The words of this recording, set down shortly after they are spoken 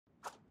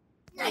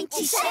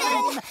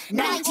97,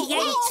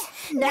 98,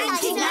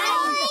 99,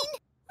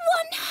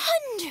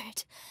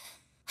 100.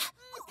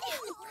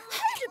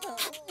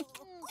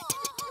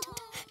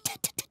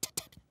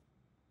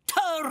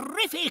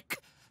 Terrific!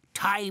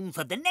 Time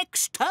for the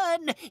next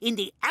turn in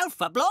the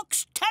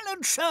Alphablocks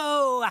talent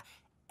show.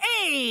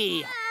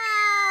 A!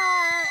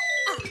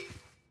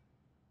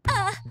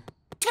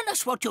 Tell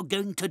us what you're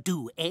going to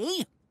do,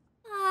 A.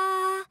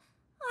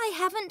 I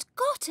haven't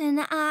got an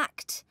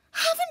act.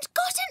 Haven't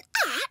got an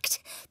act?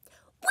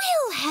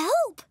 We'll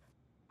help.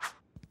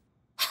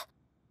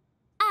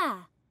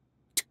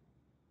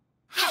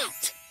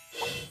 Hat.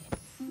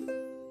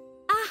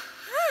 A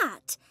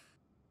hat.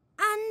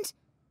 And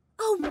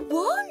a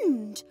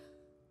wand.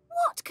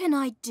 What can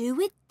I do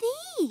with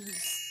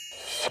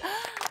these?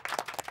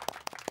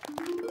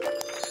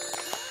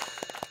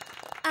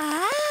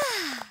 A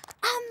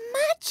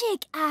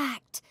magic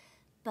act.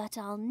 But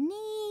I'll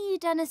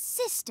need an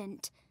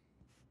assistant.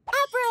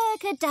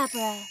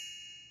 Abracadabra.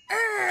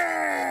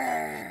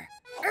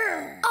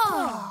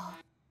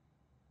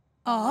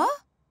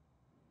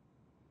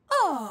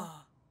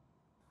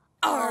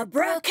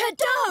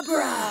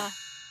 Abracadabra.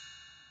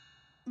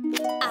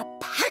 A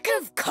pack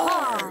of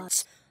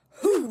cards.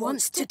 Who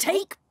wants to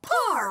take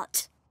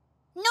part?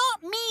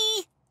 Not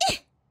me.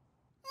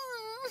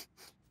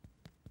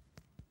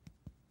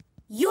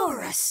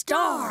 You're a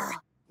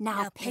star.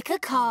 Now pick a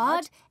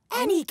card,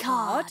 any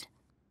card.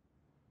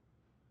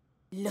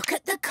 Look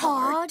at the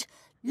card.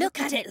 Look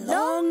at it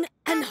long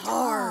and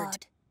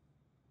hard.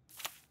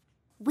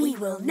 We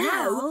will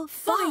now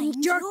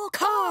find your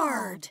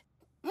card.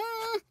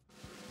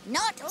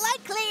 Not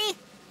likely.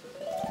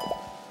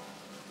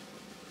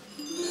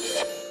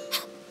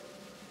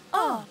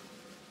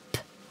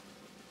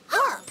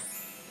 Harp.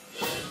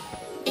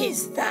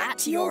 Is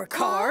that your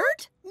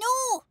card?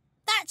 No,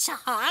 that's a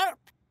harp.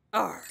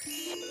 R.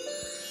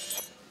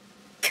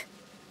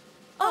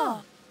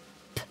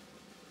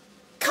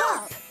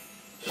 Carp.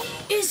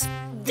 Is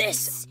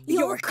this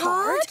your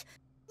card?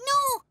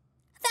 No,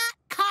 that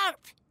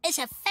carp is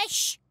a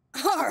fish.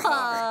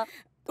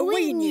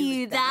 We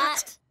knew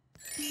that.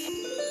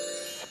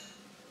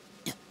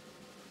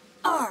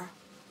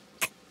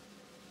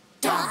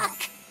 Duck.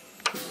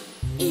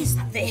 Is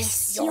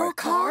this your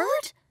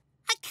card?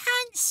 I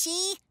can't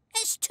see.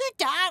 It's too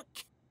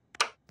dark.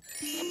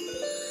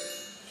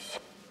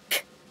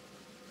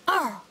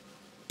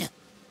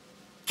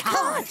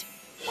 Card.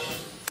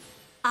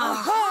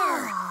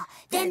 Aha!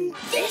 Then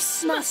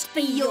this must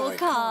be your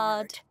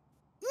card.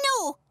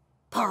 No.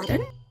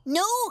 Pardon?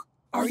 No.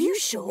 Are you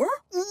sure?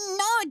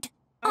 Nod.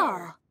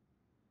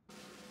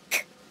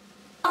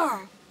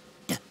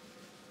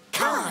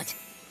 Card.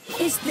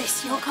 Is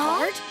this your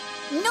card?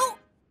 No.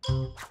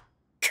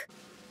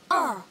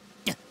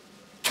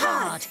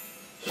 Card.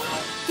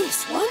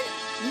 This one?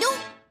 No.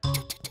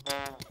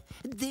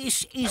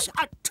 This is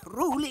a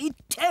truly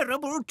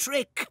terrible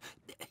trick.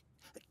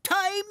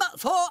 Time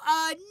for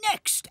our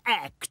next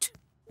act.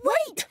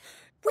 Wait!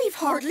 We've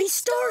hardly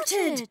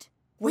started.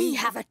 We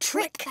have a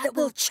trick that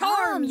will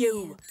charm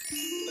you.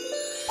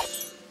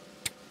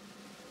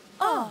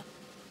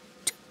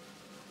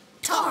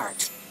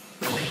 Tart.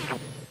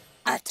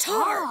 A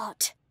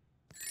tart.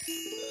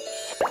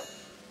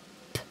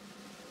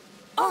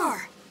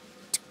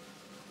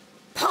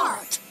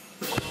 Part.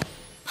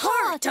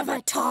 Part of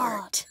a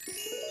tart.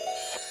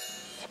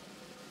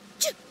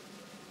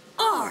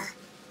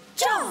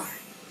 Jar.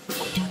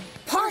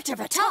 Part of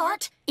a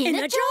tart in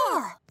a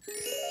jar.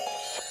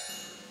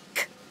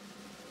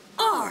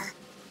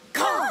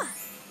 Car.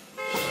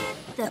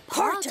 The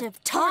part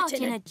of tart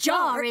in a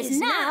jar is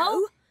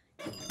now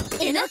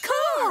in a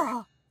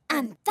car.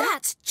 And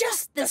that's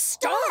just the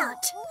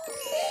start.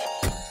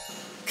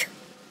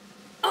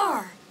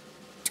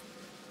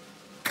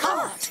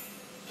 Cart.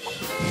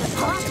 The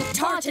part of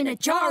tart in a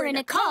jar in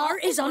a car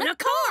is on a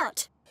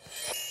cart.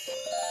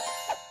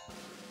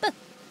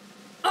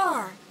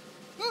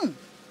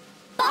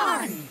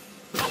 Barn.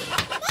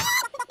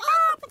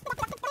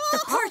 The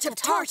part of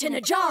tart in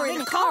a jar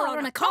in a car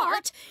on a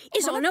cart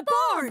is on a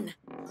barn.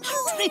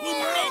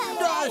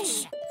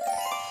 Tremendous!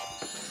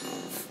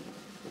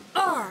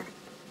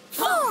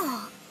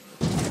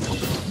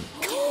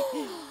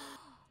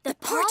 The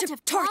part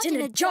of tart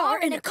in a jar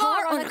in a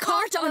car on a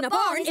cart on a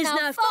barn is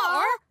now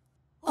far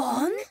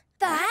on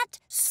that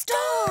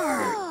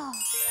star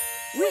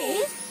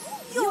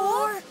with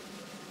your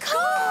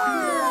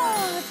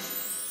card.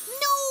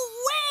 No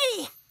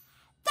way!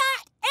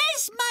 That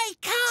is my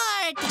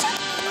card!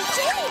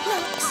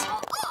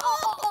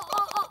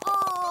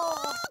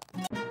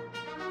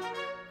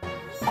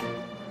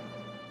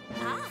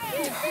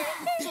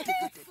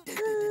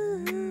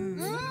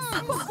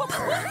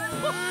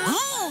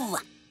 Ooh,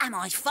 am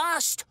I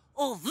fast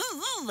or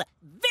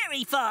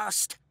very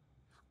fast?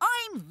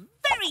 I'm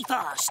very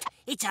fast.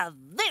 It's a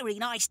very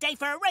nice day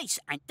for a race,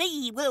 and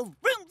we will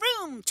vroom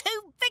vroom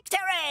to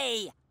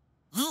victory.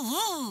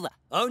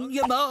 On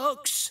your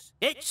marks,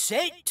 get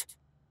set,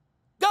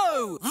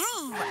 go.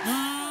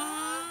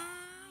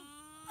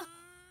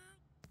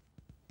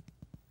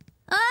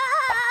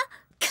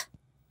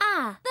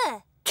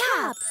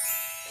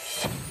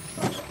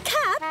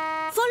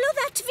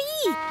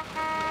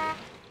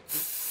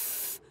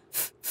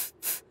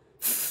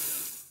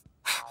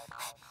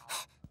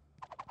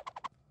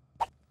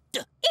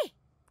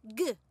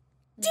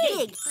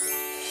 dig.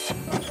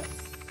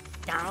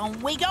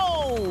 Down we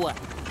go.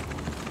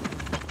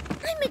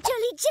 I'm a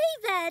jolly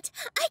jaybird.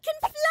 I can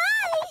fly.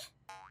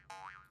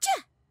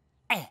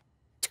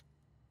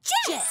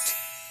 Jet.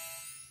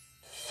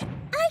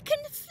 I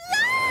can fly.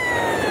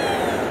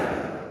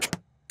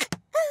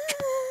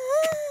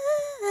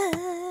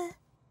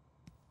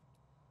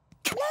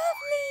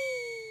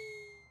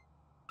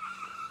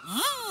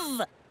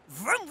 Lovely.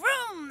 Vroom,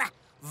 vroom.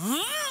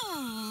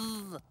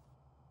 Vroom.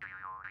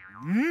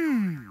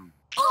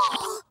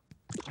 Oh.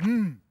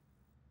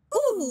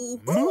 Ooh.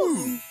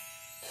 Ooh.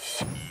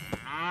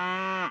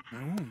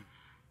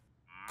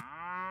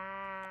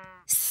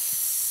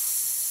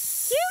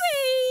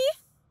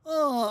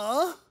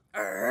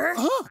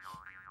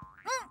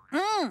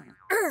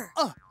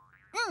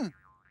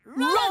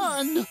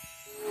 Run!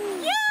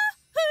 Yahoo!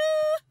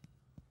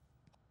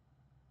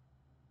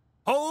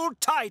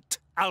 Hold tight,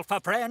 Alpha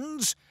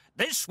friends.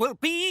 This will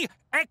be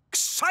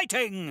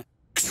exciting.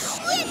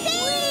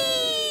 Yippee!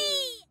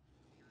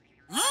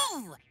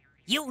 Ooh,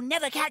 you'll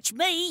never catch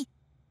me.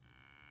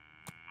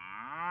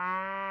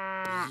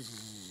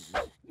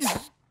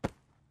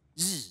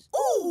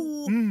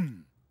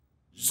 Ooh.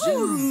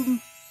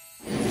 Zoom.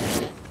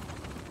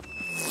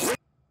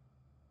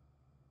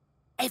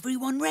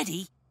 Everyone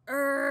ready?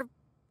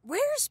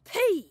 Where's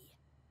P?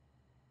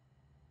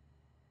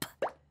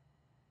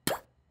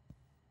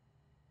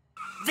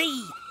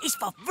 V is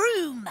for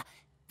vroom.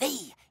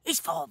 V is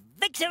for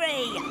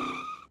victory.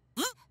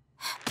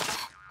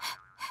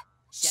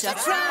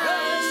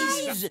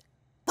 Surprise!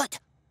 But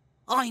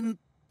I'm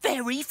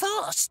very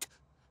fast.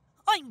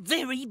 I'm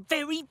very,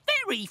 very,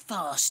 very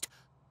fast.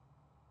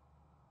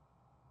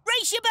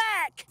 Race you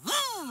back!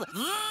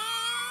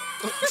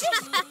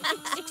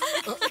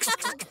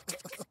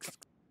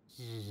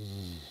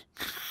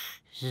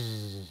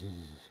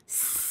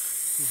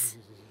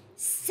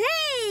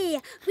 Say,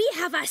 we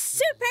have a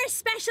super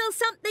special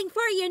something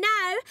for you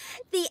now.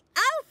 The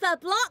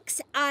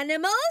Alphablocks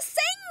Animal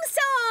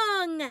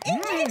Sing-Song.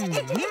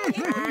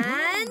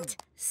 And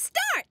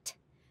start.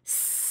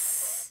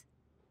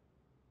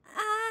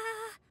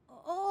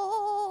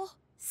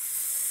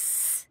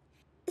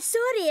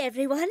 Sorry,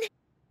 everyone.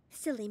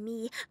 Silly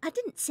me, I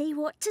didn't say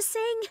what to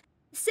sing.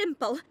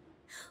 Simple.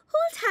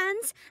 Hold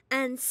hands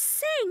and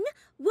sing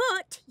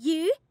what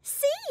you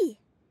see.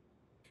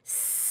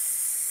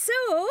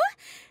 So,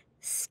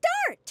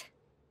 start.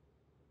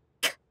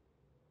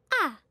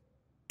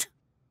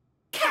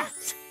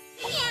 Cat.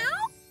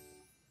 Meow.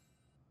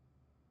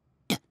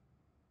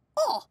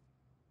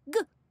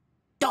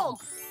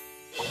 Dog.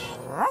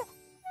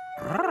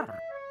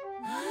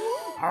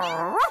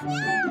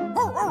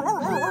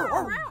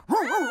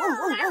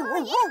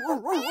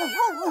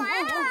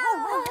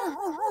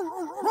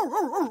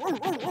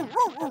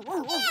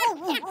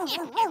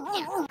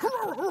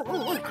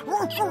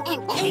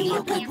 Hey,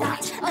 look at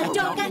that, a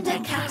dog and a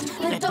cat.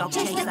 The dog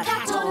chased the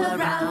cat all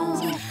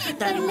around.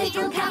 The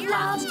little cat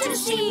laughed to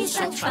see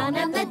such fun,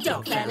 and the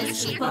dog fell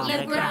asleep on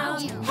the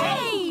ground.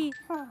 Hey!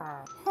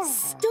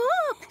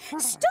 Stop!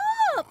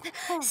 Stop!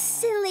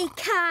 Silly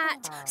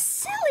cat!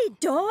 Silly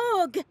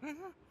dog!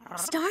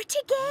 Start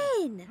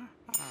again.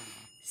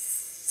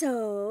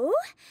 So,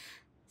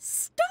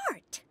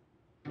 start.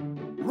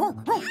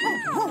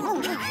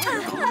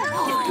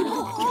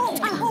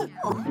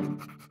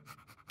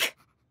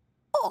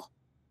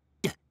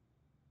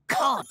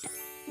 Cod.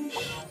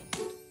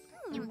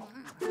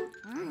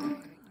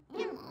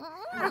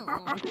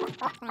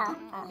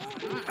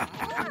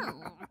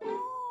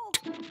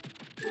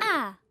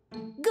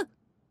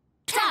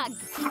 Tug.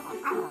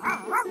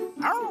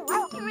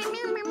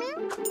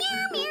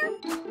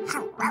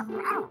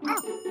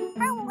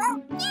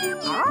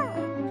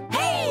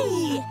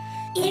 Hey!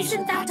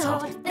 Isn't that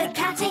odd? The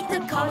cat ate the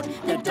cod.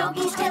 The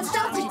doggy's tail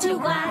started to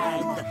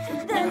wag.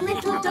 The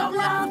little dog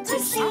laughed to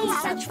see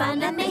such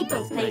fun, and they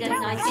both played a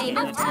nice game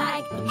of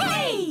tag.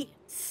 Hey!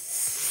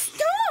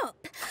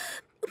 Stop!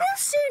 We'll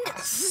soon...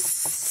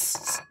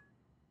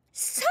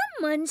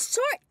 Someone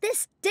sort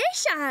this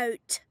dish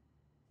out.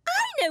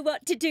 I know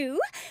what to do.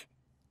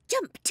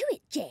 Jump to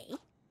it, Jay.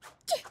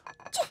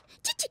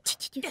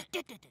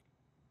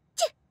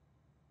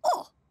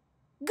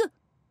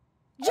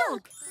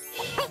 Jog.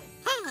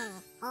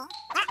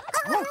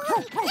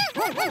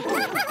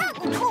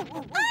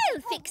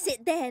 I'll fix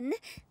it then.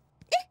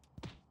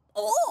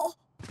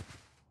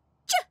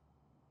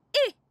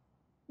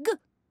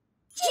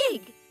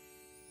 Jig.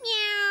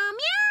 Meow,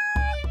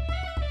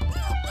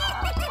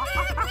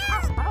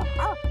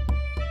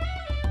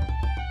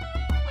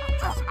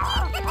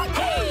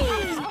 Hey!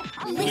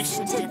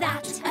 Listen to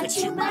that, a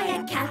tune by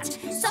a cat.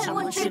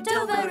 Someone tripped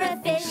over a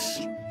fish.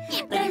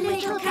 The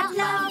little cat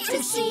laughed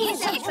to see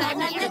such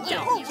fun, and the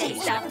dog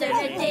chased after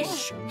a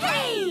dish.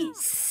 Hey!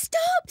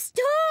 Stop,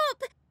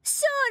 stop!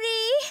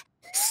 Sorry.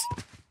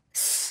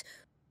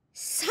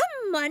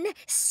 Someone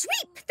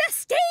sweep the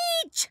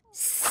stage.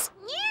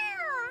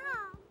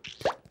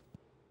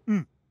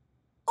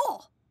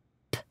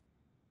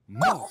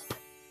 Mop.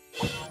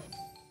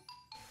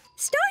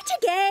 Start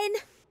again.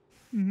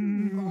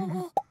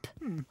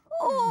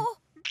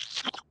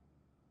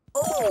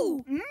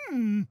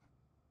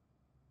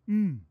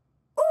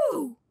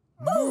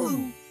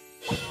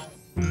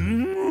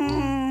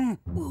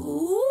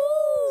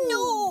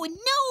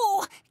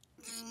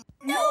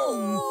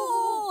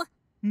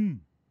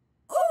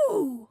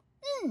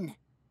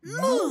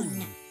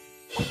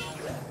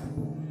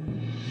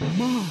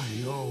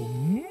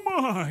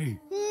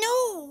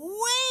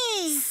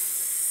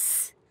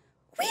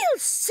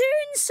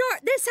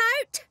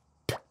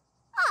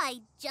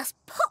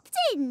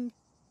 spin.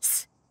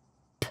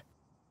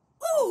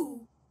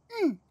 Ooh.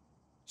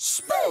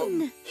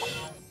 Spoon. A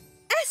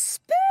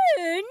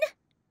spoon?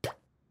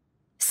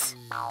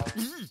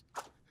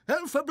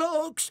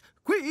 Alphablocks,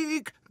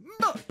 quick,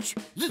 march!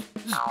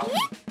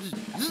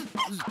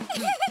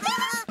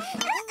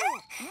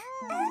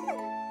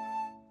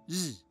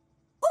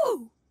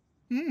 Ooh.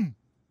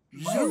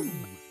 Zoom!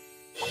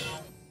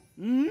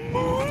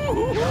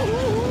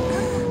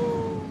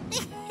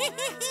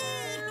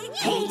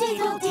 Hey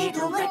diddle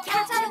diddle, the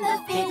cat and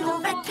the fiddle,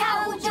 the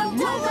cow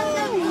jumped over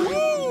the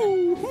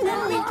moon. The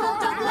little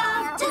dog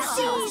laughed to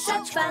see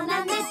such fun,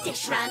 and the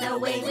dish ran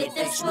away with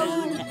the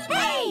spoon.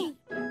 Hey!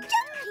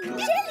 Jumping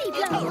jelly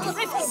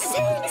blocks!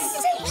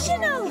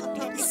 Sensational!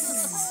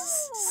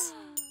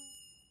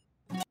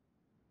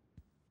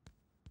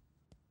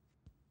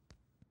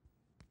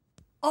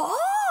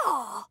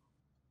 Oh!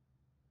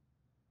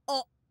 Oh!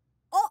 Oh!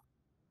 Oh!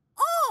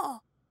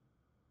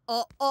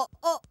 Oh! Oh!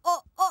 Oh!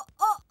 Oh! Oh!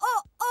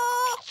 Oh!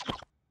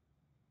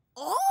 Oh!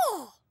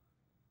 Oh!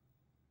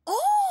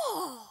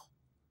 Oh!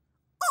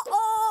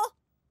 Oh!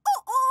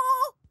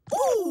 Oh!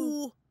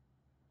 Ooh!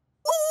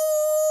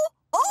 Ooh!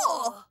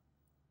 Oh!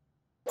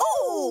 Oh!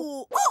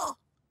 Oh! Oh! Oh!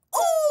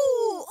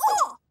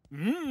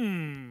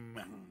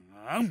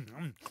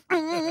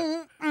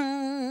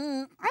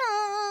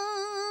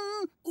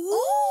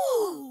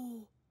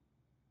 Ooh!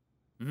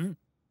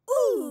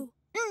 Ooh!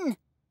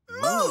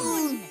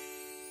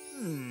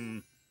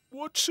 Moon!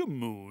 What's a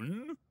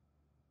moon?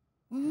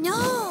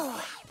 No!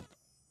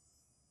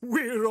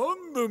 We're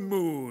on the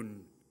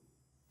moon.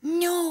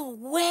 No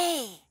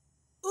way!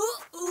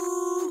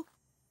 Ooh!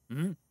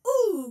 Hmm?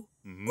 Ooh!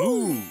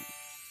 Moo.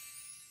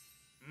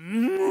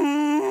 Ooh!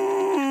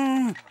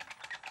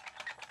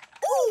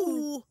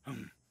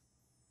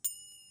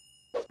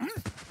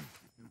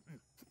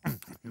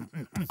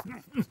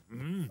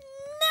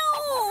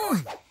 No!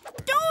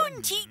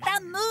 Don't eat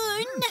the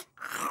moon!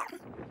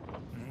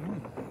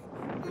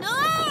 No!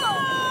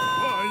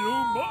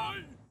 Oh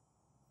my!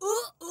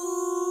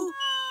 Ooh!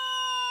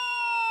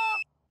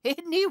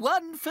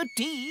 Anyone for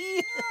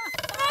tea?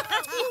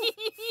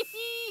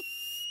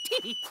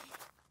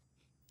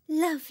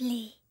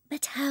 Lovely,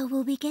 but how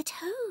will we get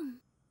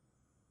home?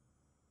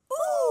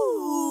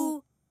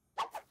 Ooh!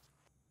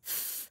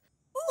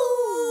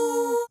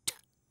 Ooh!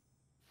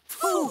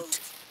 Foot!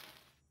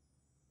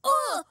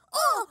 Oh!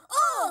 Oh!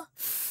 Oh!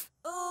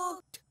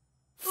 Oh!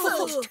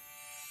 Foot!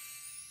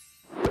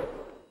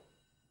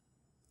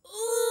 Ooh!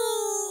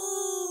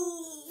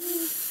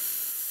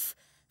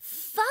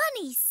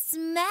 Funny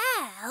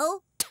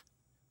smell.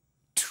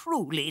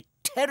 Truly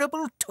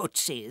terrible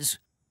tootsies.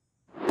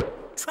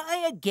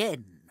 Try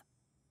again.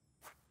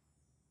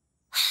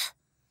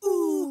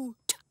 Ooh!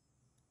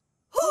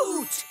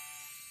 Hoot!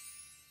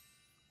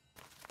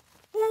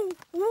 Ooh!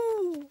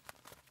 Ooh!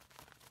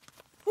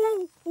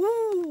 Ooh! Ooh!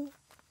 Ooh!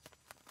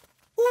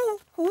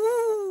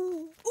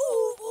 Ooh!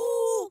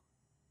 Ooh!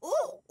 Ooh!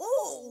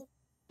 Ooh!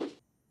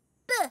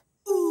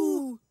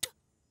 Ooh!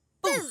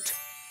 Boot!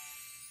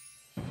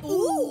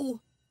 Ooh!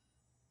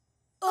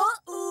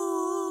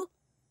 Uh-oh!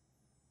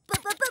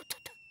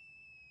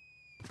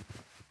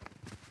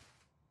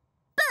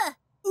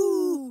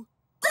 Ooh!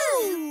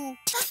 Ooh!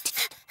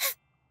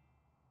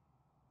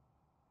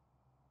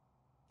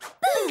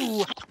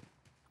 Boo!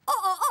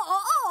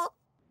 Oh!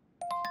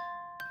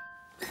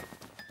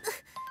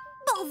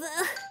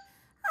 Bother!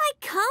 I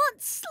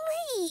can't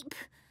sleep.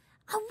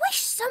 I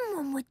wish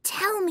someone would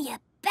tell me a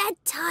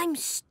bedtime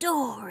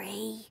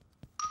story.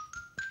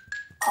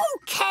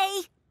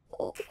 Okay.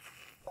 Oh!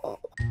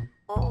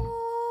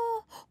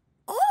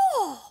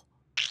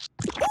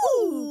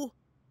 Ooh!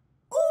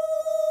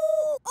 Oh!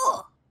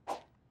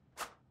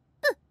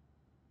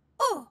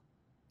 Oh!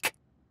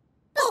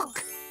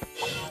 Book!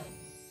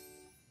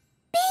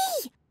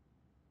 Me!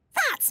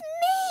 That's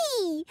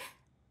me!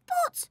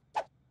 But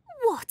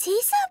what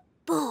is a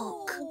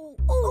book?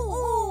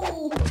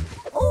 Oh!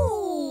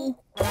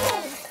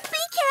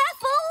 Be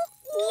careful!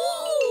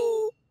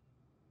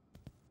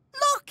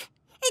 Look!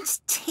 It's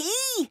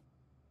tea!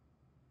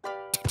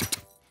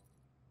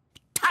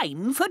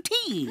 Time for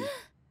tea!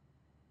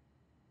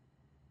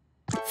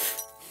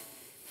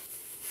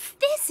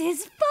 This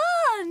is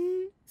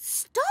fun!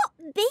 Stop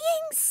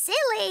being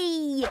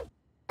silly!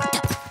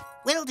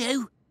 Will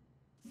do.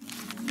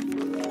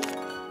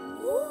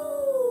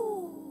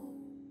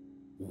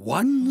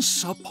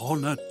 Once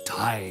upon a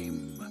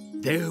time,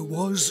 there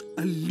was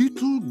a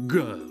little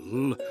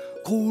girl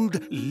called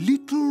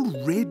Little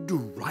Red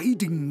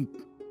Riding...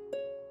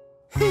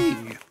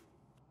 Hey,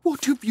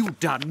 what have you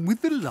done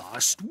with the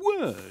last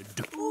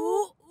word?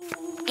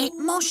 It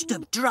must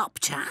have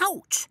dropped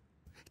out.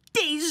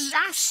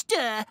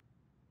 Disaster!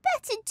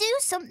 Better do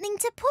something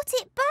to put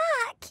it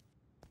back.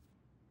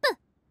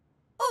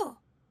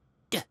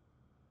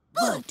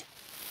 Good.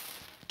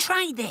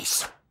 Try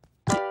this.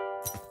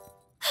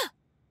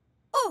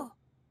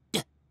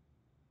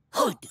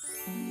 Hood.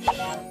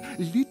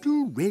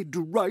 Little Red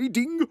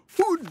Riding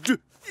Hood.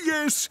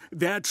 Yes,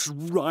 that's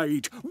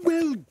right.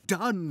 Well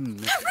done.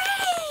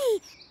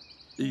 Hooray!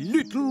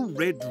 Little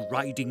Red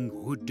Riding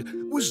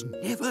Hood was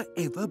never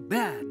ever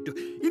bad.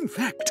 In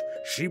fact,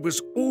 she was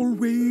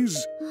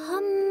always...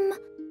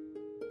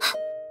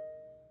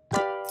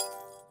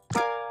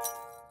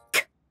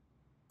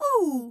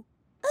 Ooh.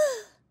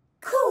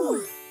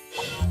 Cool.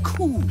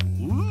 Cool?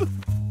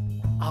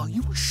 Are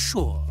you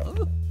sure?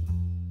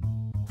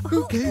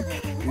 Okay,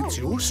 it's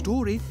your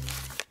story.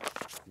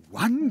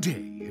 One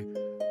day,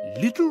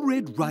 Little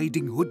Red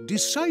Riding Hood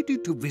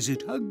decided to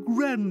visit her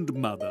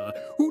grandmother,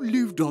 who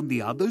lived on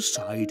the other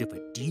side of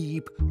a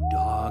deep,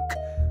 dark...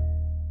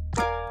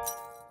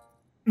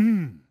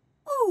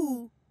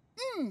 Ooh.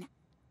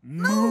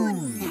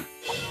 Moon.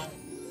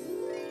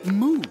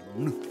 Moon?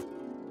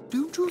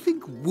 Don't you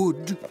think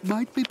wood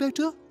might be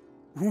better?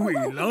 We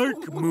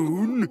like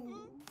moon.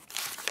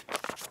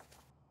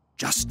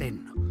 Just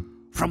then,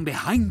 from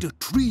behind a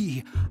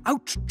tree,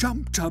 out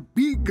jumped a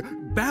big,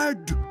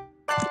 bad...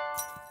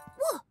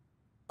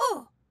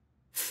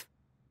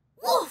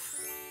 Woof.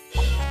 Woof!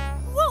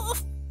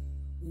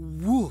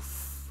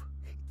 wolf.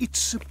 It's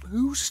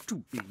supposed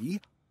to be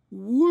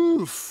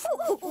wolf.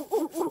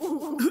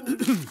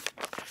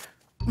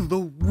 The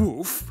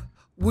wolf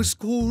was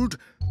called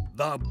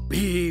the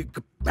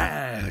Big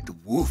Bad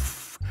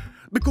Wolf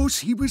because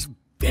he was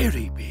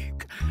very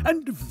big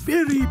and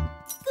very...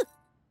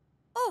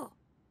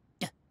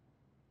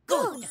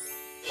 Good.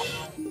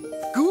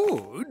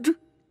 Good?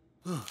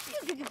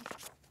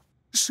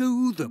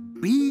 So the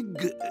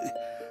big,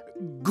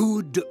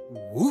 good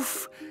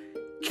wolf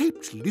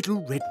kept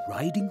Little Red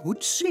Riding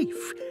Hood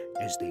safe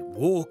as they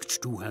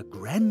walked to her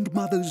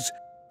grandmother's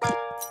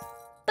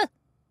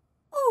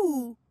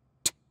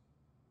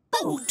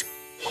Boat.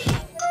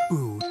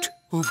 boat,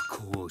 of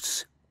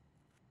course.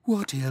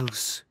 What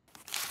else?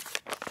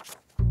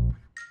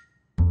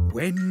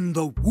 When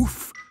the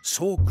wolf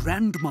saw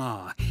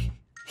Grandma,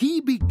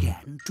 he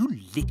began to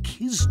lick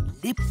his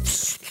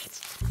lips.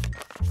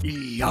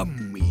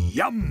 Yum,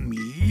 yum,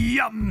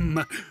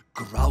 yum,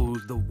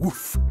 growled the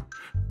wolf.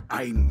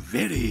 I'm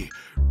very,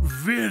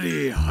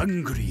 very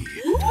hungry.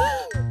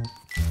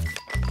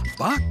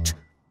 But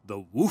the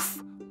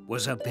wolf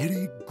was a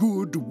very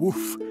good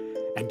wolf,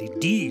 and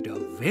indeed a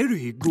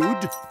very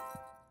good...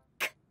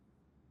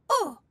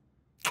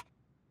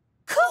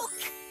 Cook.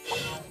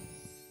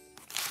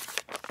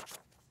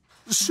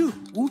 So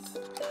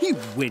he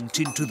went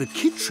into the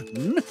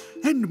kitchen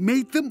and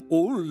made them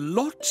all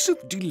lots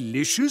of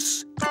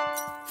delicious...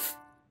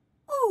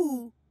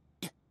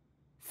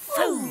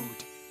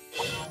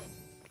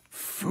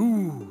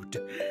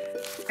 food.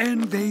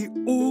 And they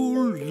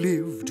all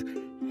lived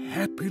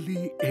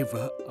happily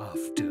ever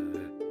after.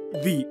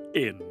 The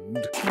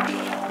end.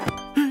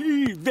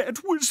 Hey,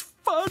 that was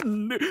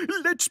fun.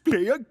 Let's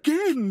play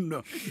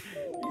again.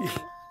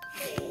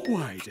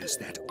 Why does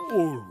that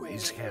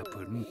always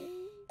happen?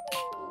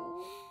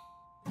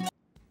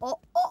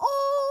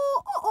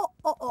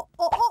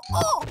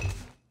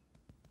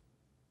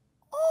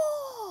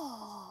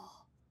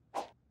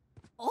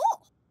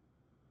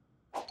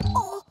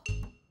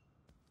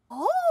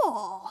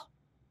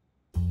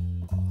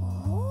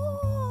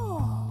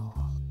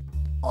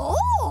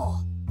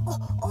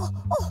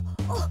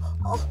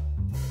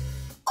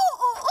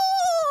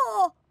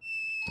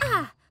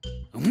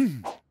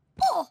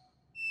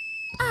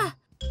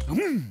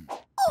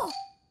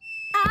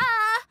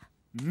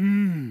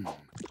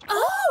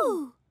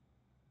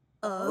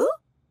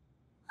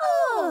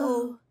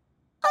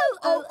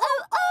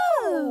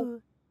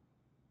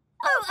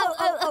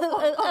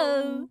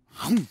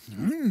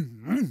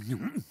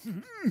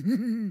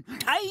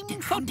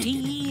 Time for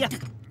tea.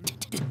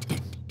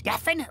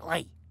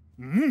 Definitely.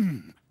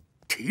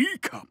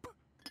 Teacup.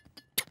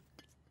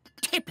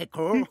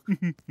 Typical.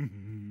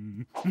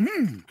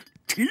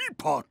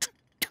 Teapot.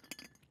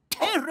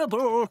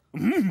 Terrible.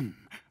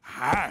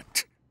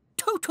 Hat.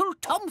 Total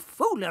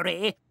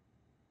tomfoolery.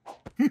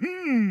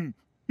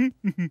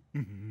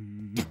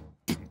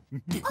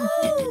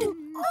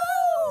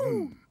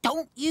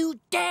 Don't you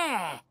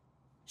dare!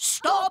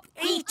 Stop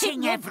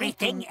eating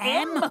everything,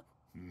 Em!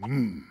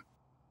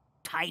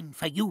 Time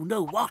for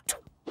you-know-what.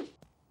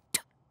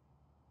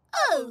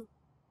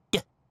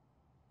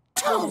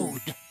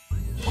 Toad!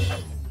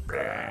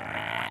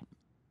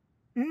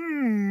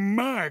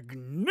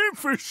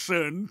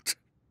 Magnificent!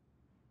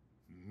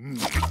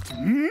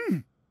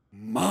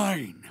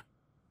 Mine.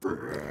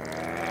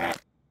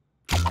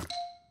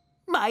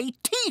 My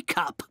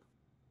teacup!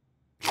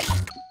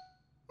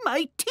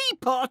 My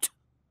teapot!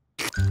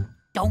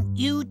 Don't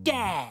you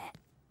dare!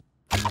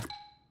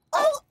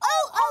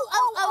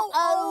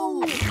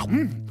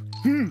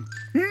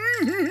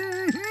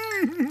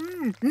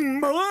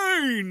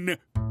 Mine!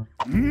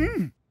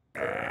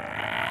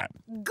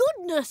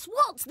 Goodness,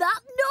 what's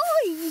that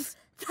noise?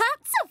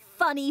 That's a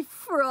funny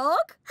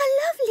frog. A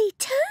lovely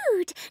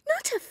toad,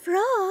 not a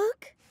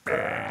frog.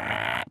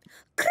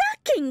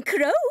 Cracking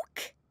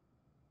croak.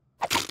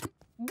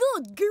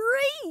 Good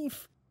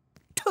grief.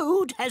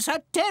 Toad has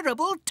a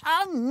terrible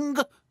tongue.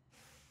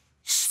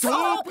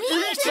 Stop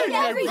eating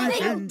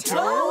everything,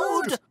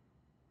 Toad.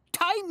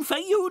 Time for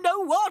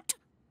you-know-what.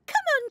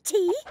 Come on, T.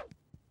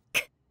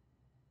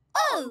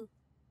 O.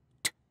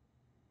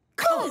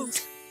 Coat.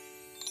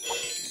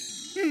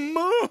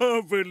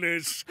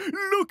 Marvellous!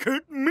 Look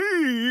at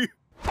me!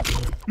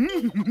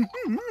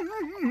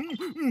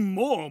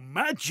 More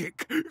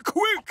magic!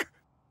 Quick!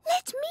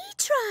 Let me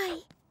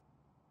try.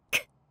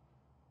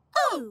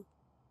 O.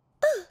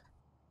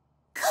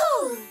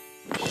 Coal.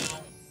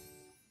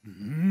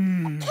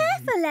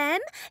 Careful,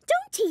 Em.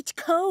 Don't eat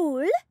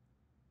coal.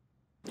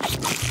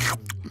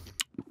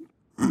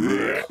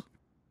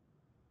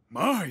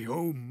 My,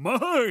 oh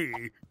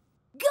my!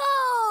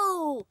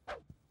 Go.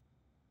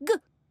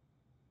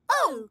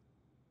 O.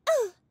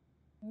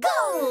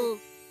 Goal.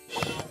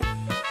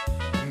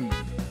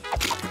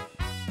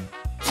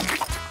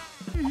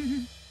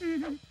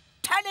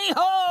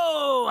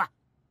 Tally-ho!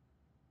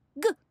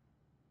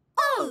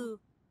 O.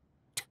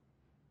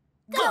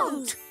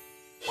 Goat.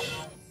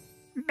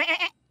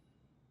 Meh.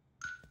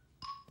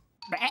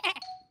 Meh.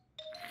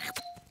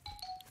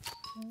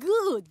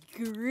 Good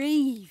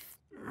grief.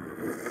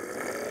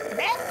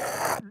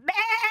 Meh.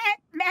 Meh.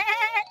 Meh.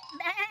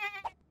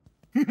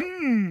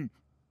 Meh.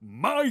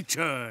 My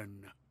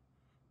turn.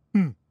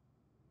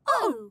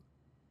 O.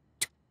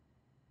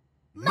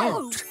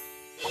 Moat.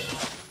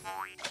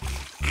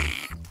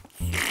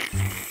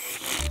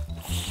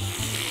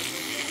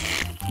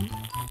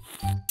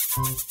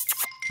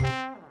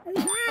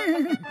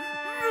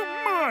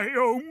 My,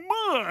 oh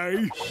my!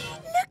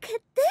 Look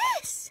at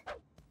this.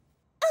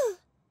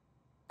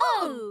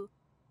 O.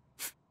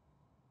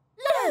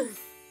 Loaf.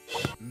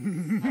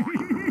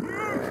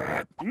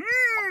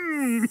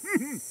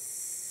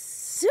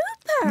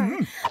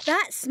 Super.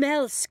 That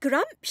smells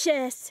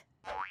scrumptious.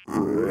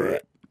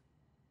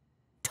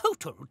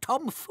 Total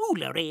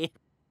tomfoolery.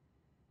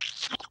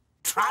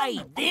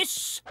 Try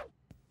this.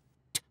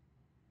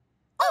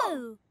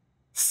 O.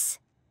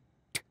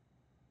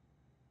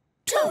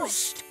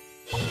 Toast.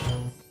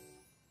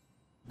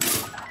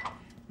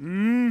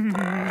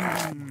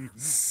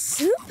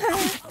 Super.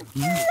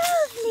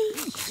 Lovely.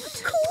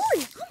 Cool.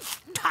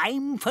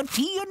 Time for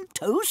tea and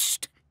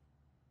toast.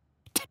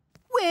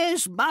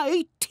 Where's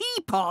my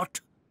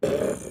teapot?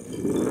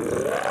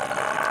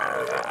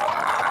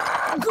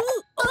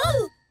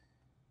 Oh.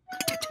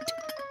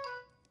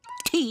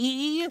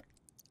 Tea?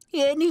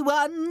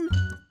 Anyone?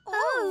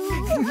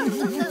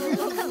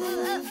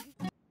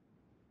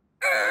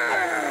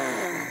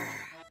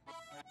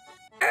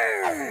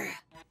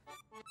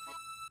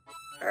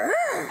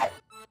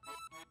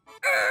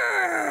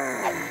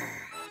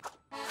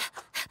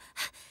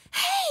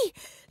 Hey,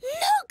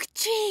 look,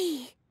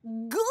 G.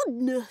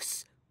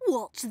 Goodness,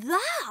 what's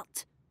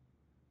that?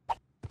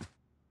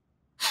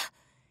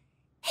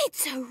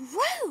 It's a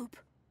rope.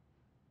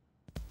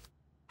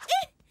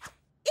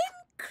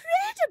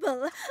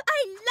 Incredible!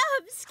 I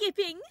love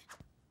skipping.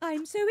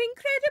 I'm so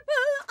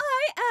incredible,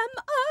 I am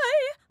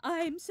I.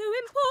 I'm so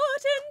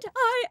important,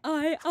 I.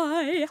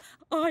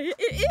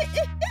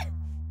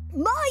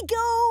 My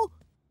go.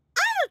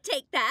 I'll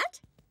take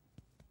that.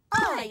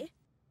 I.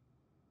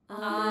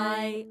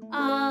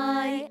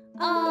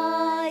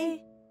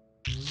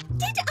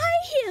 Did I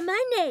hear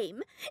my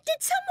name? Did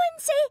someone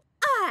say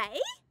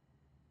I?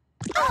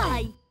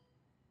 I.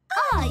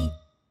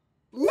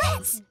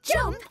 Let's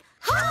jump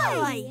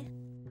high.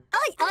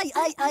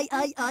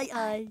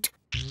 I.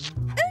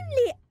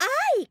 Only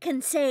I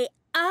can say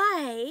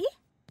I.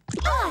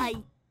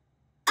 I.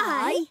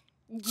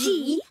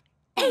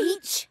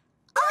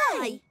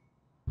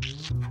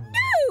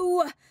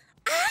 No!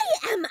 I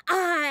am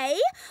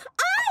I.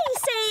 I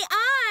say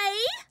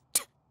I.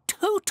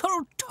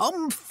 Total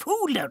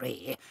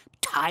tomfoolery.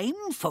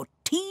 Time for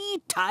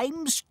tea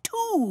times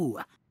 2.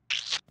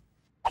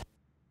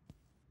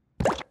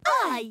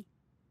 I.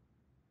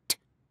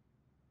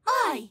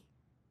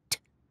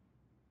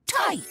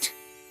 Tight.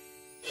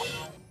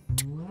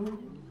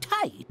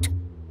 Tight?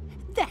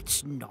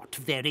 That's not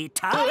very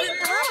tight.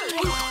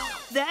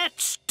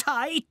 That's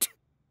tight.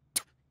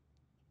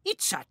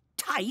 It's a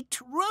tight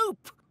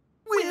rope.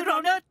 We're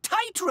on a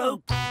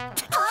tightrope.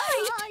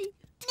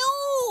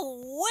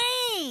 No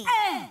way!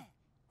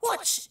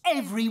 What's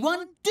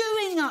everyone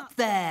doing up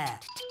there?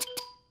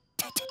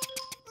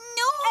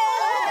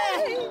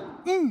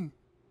 No!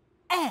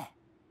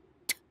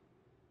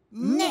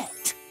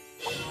 Net.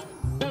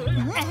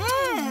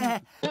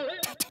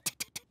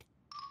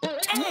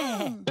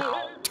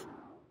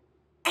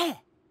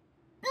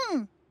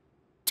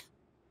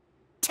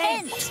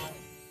 Tent.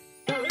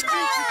 I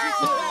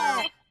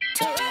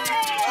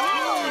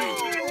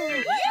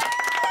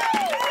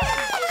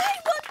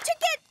want to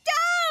get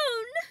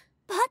down.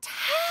 But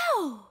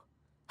how?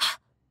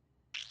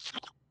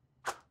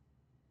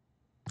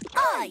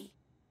 High.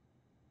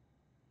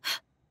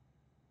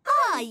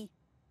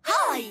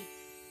 I.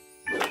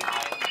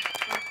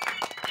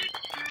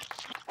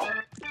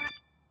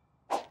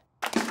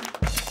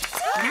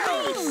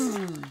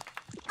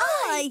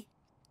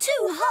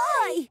 Too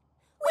high.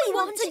 We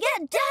want to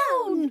get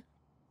down.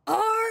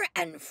 R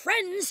and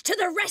friends to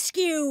the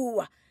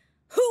rescue.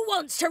 Who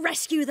wants to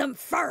rescue them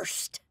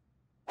first?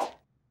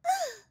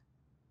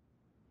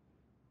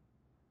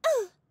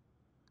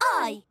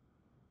 I.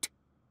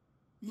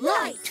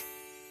 Light.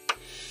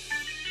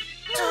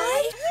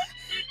 I.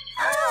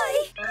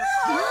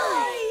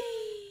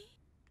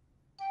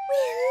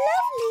 We're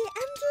lovely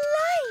and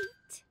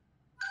light.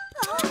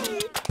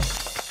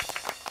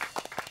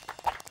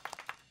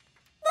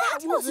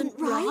 That wasn't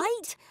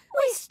right.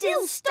 We're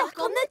still stuck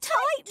on the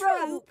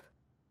tightrope.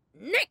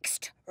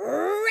 Next,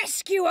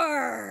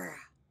 rescuer.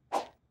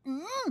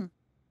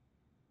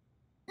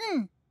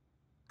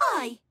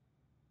 I.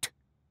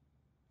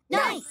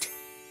 Night.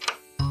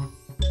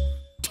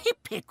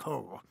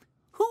 Typical.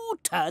 Who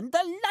turned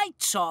the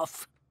lights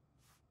off?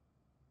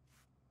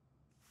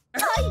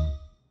 I.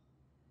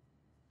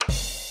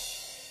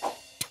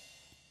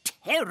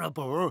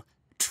 Terrible.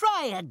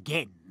 Try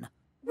again.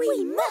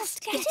 We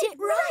must get it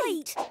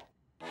right.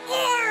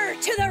 Or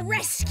to the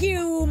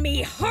rescue,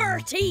 me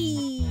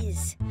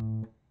hearties.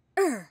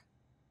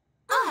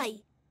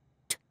 I.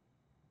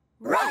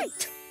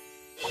 Right.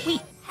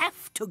 We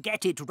have to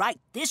get it right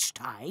this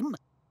time.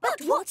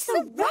 But what's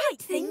the right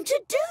thing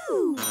to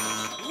do?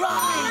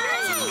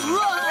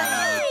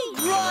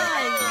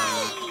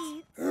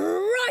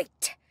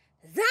 Right.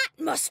 That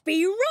must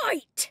be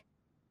right.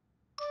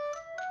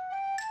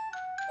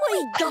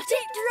 We got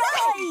it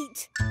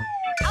right.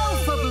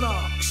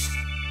 Alphablocks.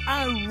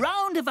 A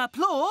round of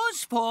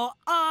applause for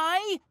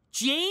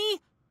I-G-H.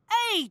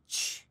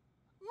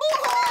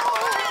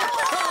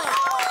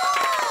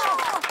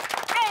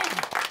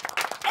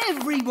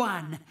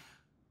 Everyone,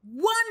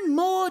 one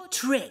more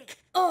trick.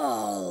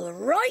 All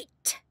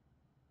right.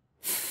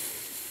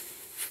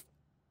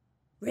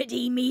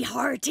 Ready, me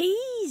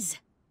hearties?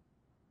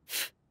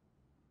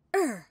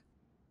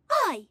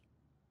 I.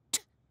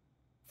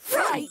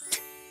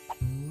 Fright.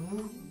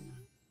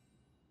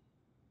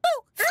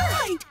 Oh,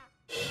 fright!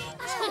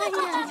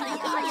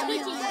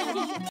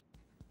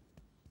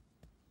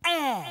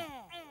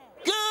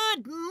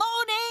 Good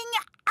morning,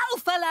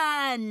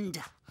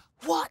 Alphaland!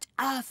 What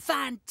a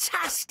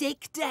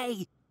fantastic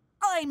day!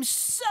 I'm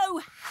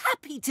so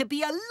happy to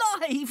be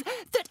alive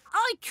that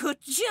I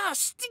could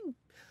just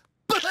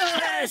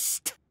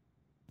burst!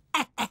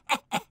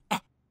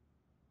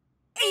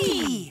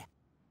 E!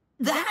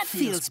 That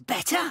feels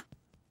better.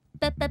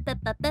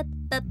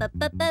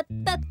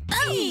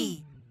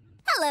 E!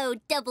 Hello,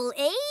 Double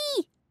E.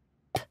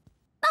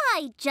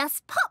 I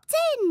just popped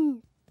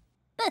in.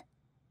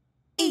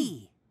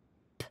 E!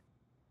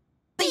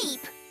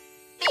 Beep!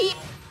 Beep!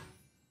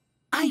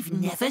 I've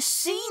never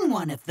seen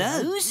one of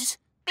those.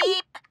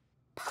 Beep!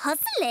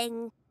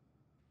 Puzzling.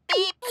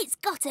 Beep. It's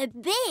got a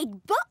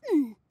big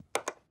button.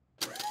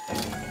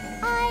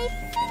 I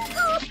think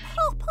I'll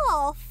pop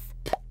off.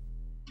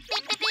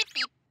 Beep, beep, beep,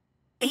 beep.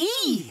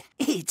 E!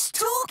 It's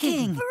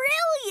talking.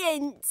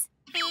 Brilliant.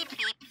 Beep,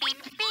 beep,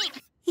 beep,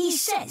 beep. He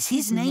says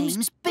his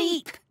name's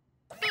Beep.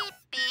 Beep,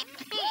 beep,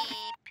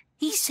 beep.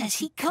 He says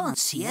he can't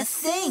see a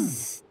thing.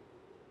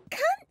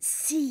 Can't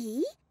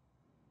see?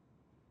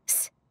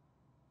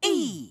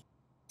 E!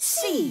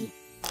 C!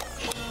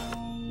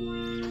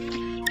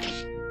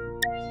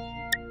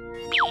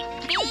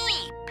 Beep,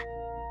 beep.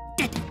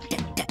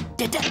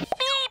 Da-da-da-da-da.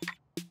 Beep.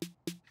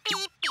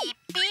 Beep, beep,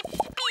 beep,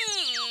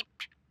 beep.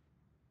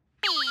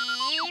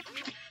 Beep.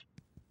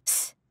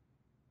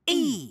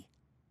 E!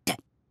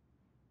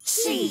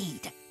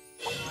 Seed!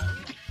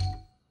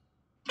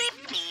 Beep,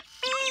 beep,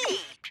 beep.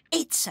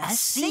 It's a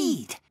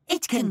seed.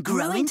 It can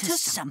grow into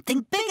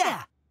something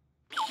bigger.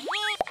 Beep,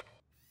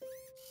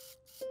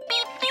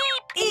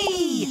 beep.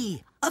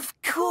 E! Of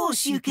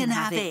course you can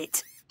have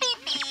it.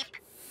 Beep, beep.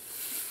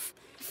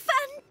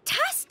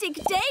 Fantastic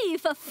day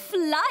for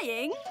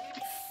flying.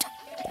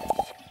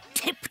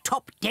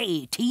 Tip-top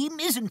day, team,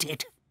 isn't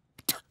it?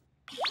 Beep.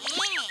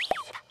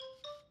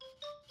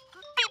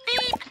 Beep,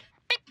 beep.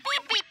 Beep,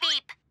 beep, beep,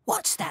 beep.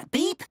 What's that,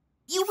 Beep?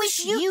 You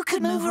wish you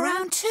could move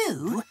around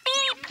too?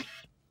 Beep.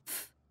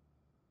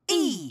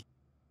 E!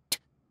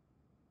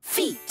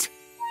 Feet!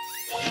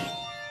 Beep,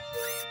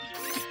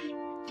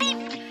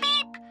 beep, beep. Beep.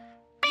 Beep.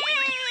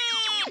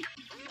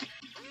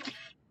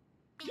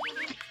 Beep.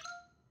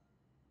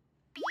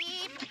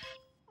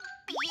 Beep.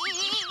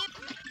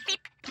 Beep. Beep. Beep.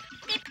 Beep. Beep.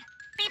 Beep.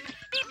 Beep. Beep.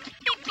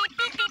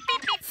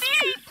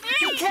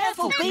 Be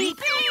careful, Beep! Beep,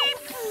 beep,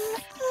 beep.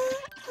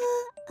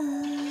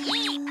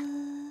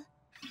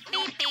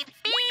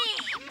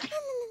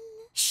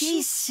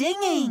 She's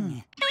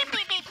singing. Beep,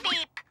 beep, beep,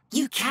 beep.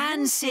 You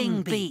can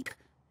sing, Beep.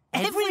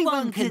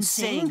 Everyone can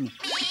sing. Beep,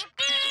 beep.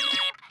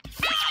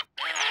 Beep,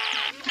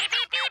 beep,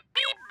 beep,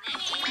 beep.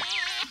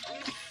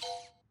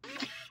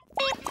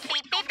 Beep,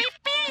 beep, beep, beep,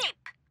 beep.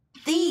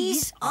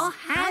 These are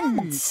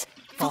hands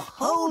for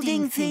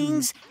holding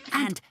things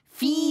and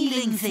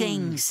feeling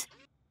things.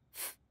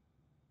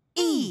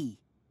 E.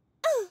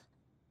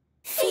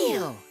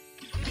 Feel.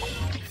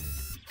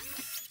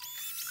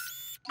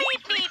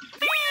 Beep, beep,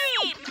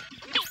 beep.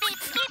 Beep, beep,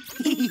 beep.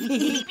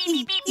 Beep, beep,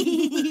 beep,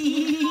 beep.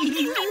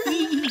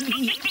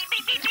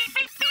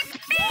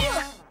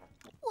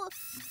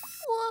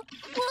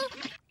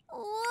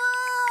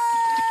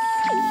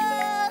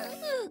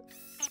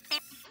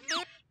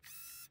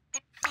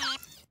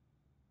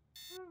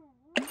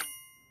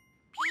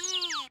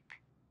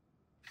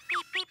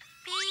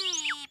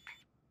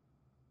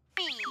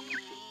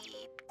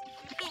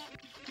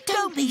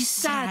 Don't be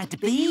sad,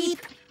 Beep.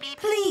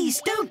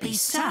 Please don't be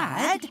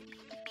sad.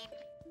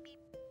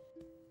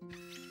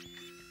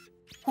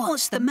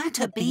 What's the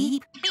matter,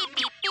 Beep?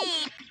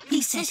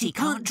 He says he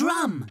can't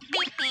drum.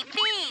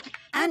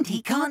 And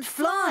he can't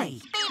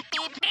fly.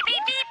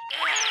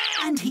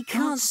 And he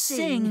can't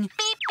sing.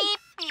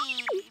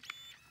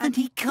 And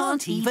he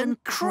can't even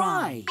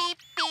cry.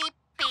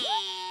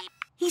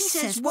 He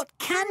says, what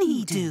can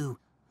he do?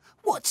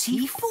 What's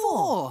he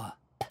for?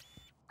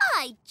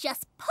 I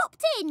just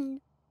popped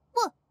in.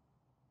 What?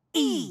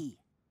 Eep.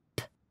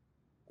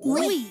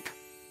 Weep.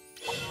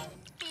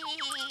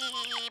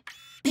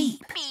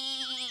 Beep.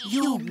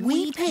 You're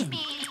weeping.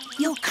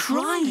 You're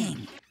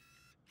crying.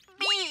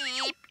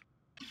 Beep.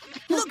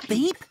 Look,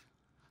 Beep.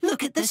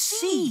 Look at the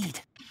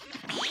seed.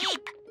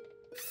 Beep.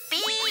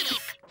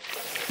 Beep.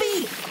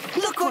 Beep.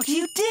 Look what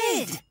you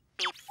did.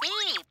 Beep.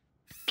 Beep.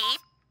 Beep.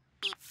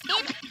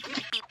 Beep.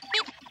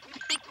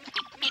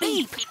 Beep.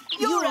 Beep.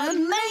 You're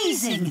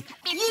amazing.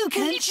 You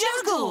can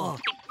juggle.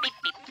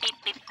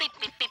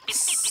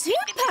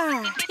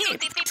 Super!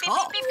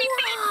 Tip-top.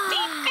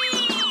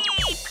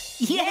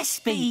 Yes,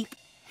 Beep.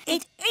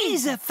 It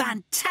is a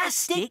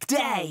fantastic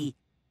day.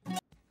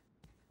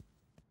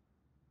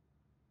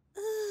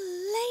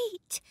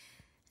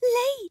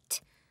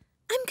 Late.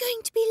 I'm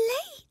going to be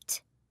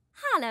late.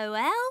 Hello,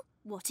 Elle.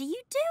 What are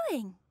you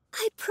doing?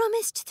 I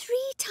promised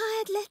 3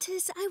 tired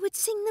letters I would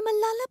sing them a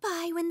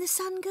lullaby when the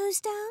sun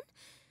goes down.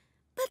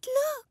 But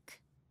look.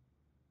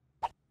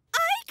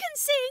 I can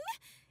sing!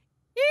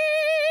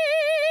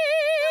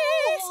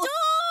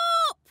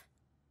 Stop!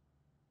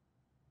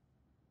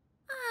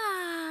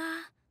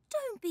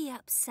 Don't be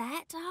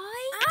upset,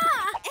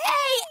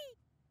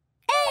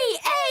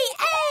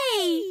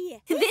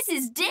 Hey! This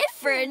is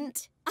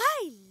different.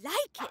 I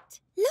like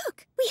it.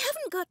 Look, we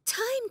haven't got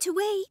time to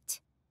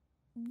wait.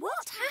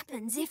 What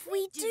happens if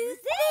we do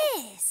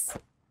this?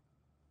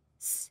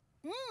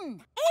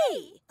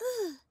 A.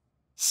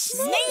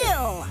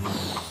 Snail.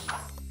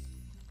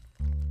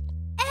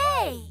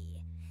 A.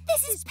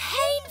 This is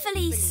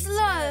painfully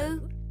slow.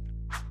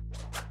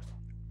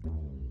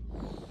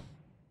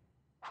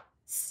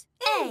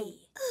 A.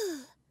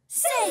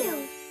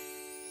 Sail.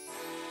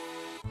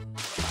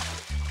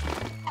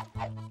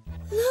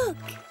 Look.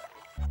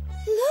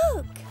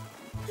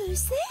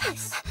 Who's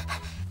this?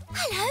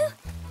 Hello.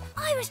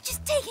 I was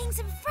just taking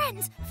some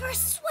friends for a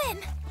swim.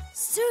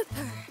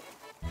 Super.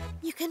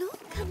 You can all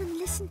come and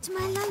listen to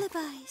my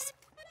lullabies.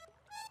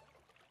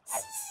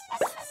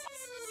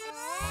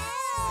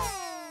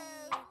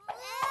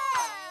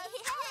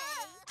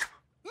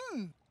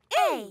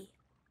 A.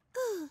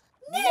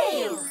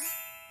 Nail.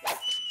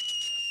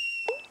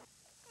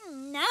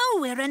 Now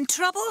we're in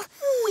trouble.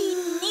 We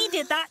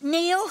needed that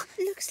nail.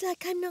 Looks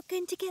like I'm not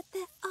going to get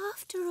there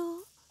after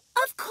all.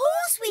 Of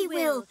course we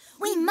will.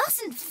 We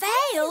mustn't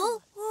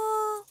fail.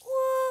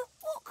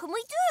 What can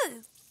we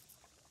do?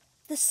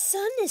 The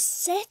sun is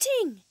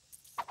setting.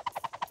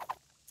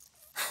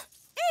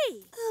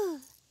 Hey!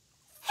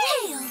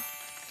 Hail.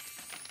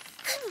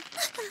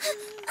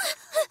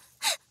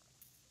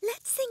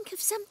 Let's think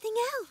of something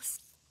else.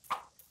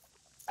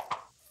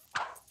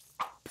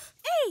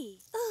 Hey!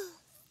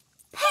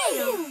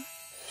 Hail.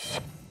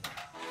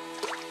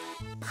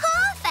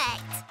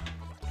 Perfect.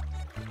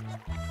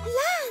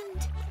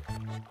 Land!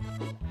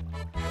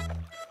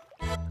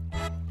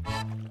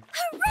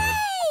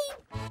 Hooray!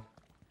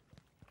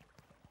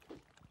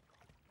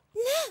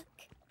 Look!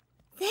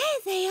 There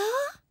they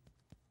are.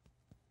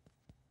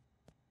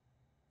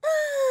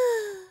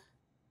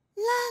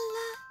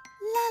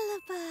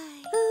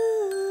 Lullaby.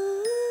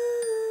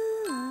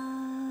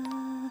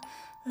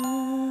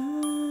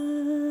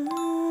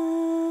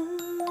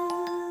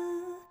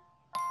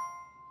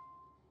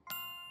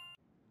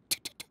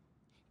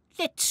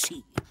 Let's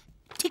see.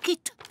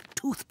 Ticket,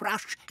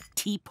 toothbrush,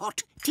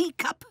 teapot,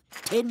 teacup,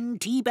 10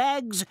 tea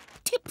bags,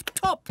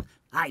 tip-top.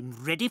 I'm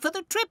ready for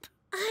the trip.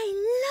 I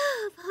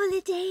love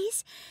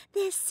holidays.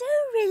 They're so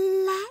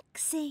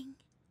relaxing.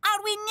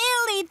 Are we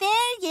nearly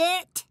there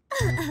yet?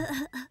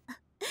 No,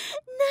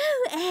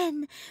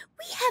 Anne.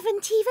 We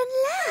haven't even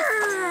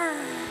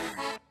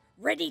left.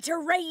 Ready to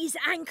raise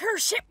anchor,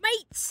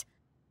 shipmates?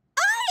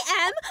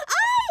 I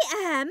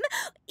am.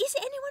 Is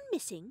anyone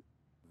missing?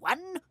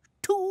 1,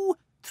 2,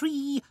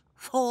 3,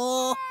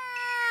 4.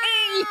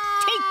 Hey,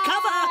 take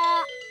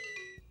cover!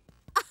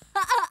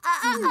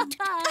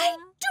 I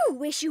do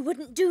wish you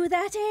wouldn't do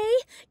that,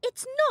 eh?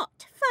 It's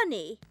not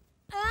funny.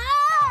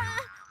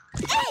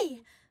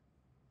 Hey!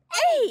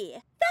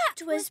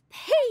 That was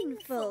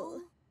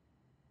painful.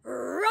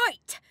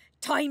 Right,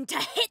 time to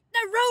hit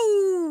the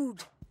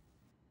road.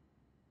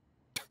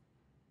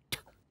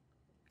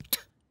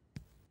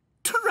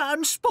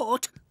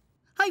 Transport?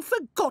 I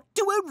forgot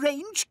to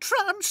arrange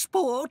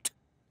transport.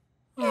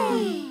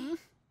 Are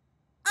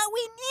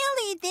we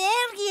nearly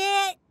there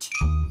yet?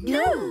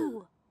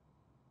 No.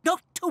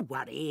 Not to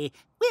worry.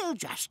 We'll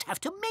just have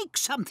to make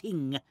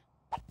something.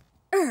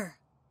 A.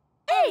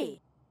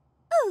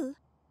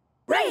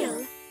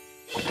 Rail.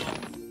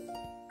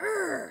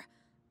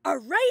 A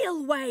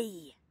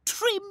railway.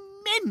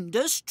 Tremendous!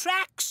 tremendous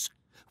tracks.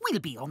 We'll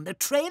be on the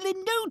trail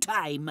in no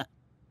time.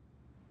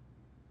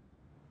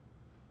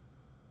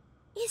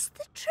 Is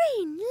the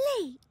train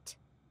late?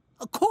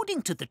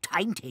 According to the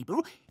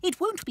timetable, it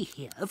won't be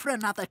here for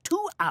another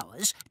 2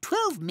 hours,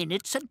 12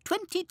 minutes and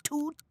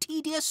 22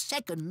 tedious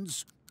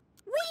seconds.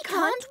 We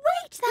can't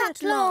wait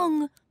that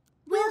long.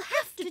 We'll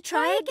have to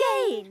try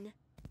again.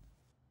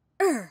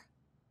 A.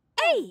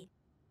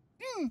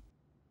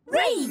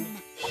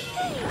 Rain!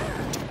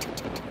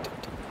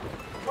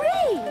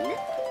 Rain?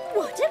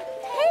 What a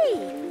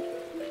pain!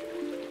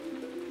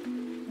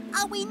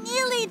 Are we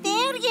nearly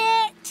there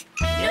yet?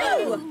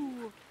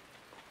 No!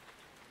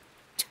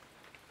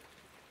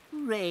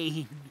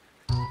 Rain.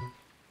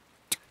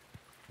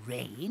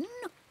 Rain?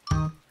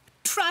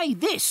 Try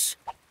this.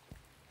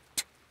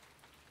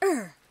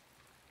 A.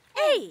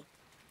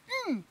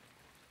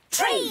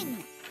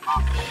 Train!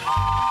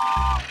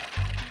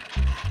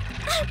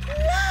 At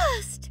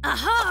last!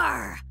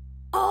 Aha!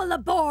 All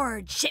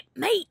aboard,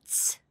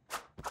 shipmates!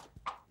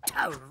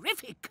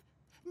 Terrific!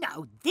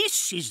 Now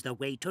this is the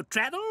way to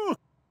travel.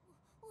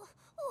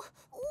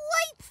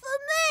 Wait for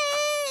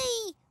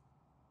me!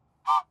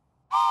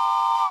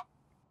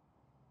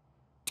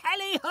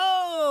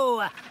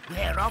 Tally-ho!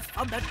 We're off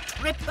on the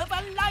trip of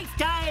a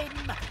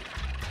lifetime!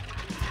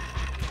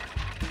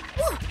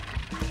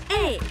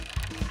 A.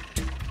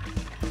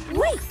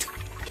 Wait!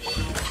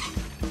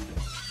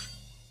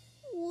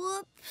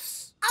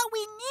 Whoops. Are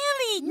we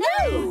nearly?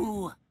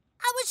 No!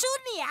 I was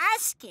only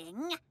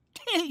asking.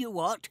 Tell you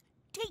what,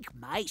 take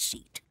my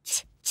seat.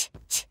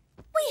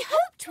 We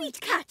hoped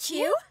we'd catch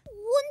you.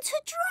 Want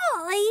to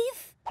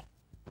drive?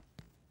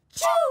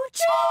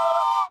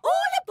 Choo-choo!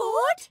 All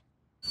aboard!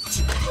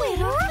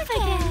 We're off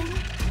again.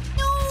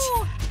 No!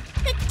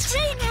 The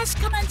train has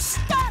come and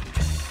stopped!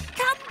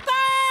 Come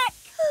back!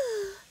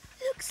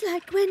 Looks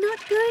like we're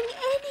not going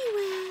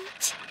anywhere.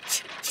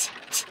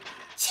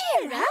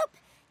 Cheer up!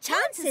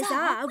 Chances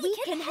are we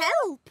can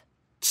help.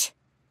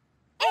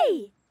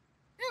 A.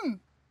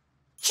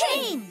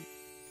 Chain!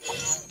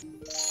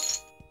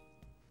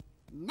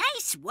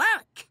 Nice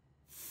work!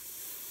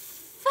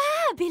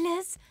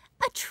 Fabulous!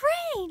 A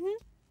train!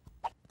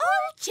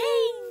 All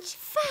change!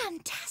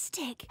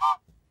 Fantastic!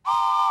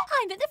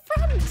 I'm at the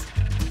front!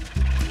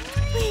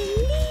 We're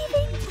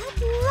leaving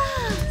at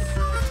last!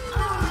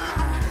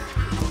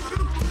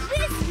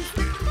 This is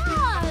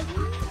fun.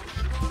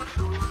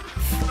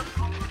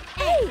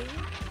 A.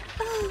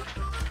 Oh,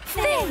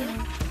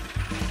 fail!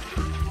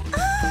 Oh!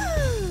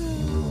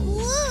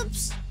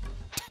 Whoops.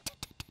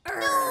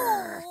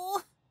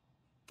 No.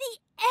 The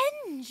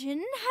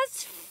engine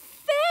has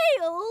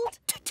failed!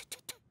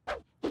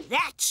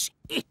 That's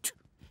it!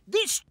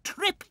 This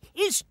trip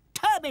is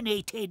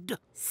terminated! You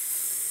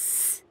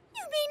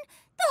mean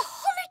the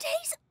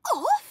holiday's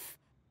off?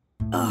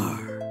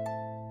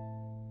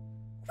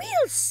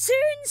 We'll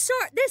soon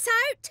sort this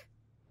out.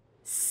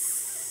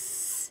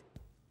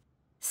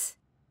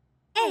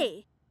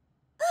 A.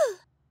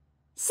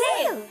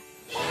 Sail.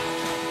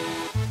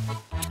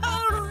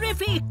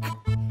 Terrific!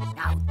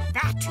 Now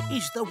that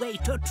is the way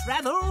to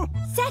travel!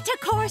 Set a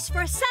course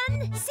for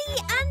sun, sea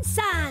and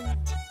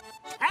sand.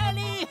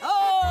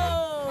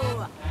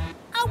 Tally-ho!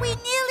 Are we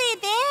nearly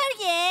there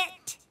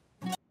yet?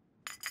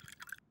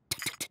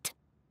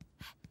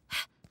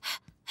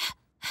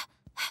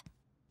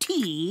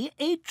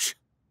 T-H?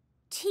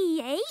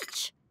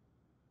 TH?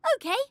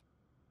 Okay.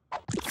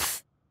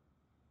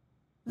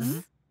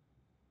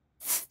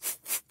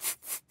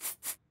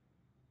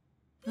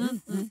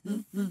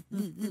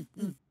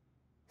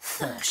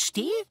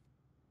 Thirsty?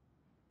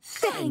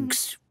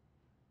 Thanks.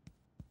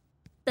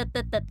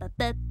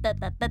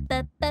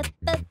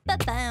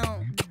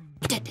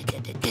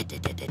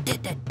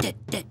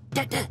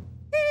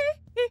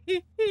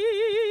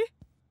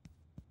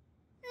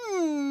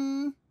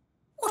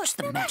 What's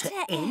the matter,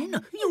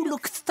 N? You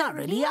look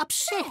thoroughly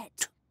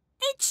upset.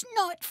 It's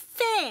not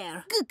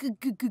fair.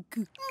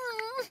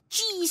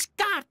 G's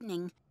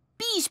gardening.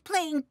 B's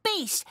playing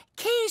bass.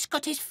 K's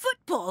got his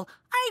football.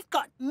 I've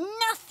got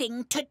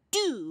nothing to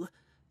do.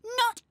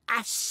 Not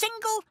a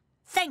single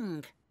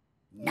thing.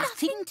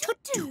 Nothing to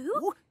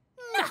do?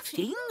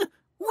 Nothing?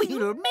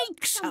 We'll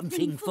make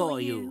something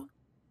for you.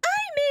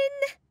 I'm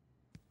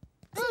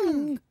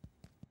in.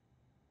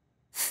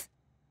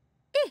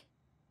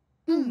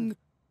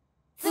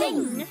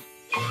 Thing.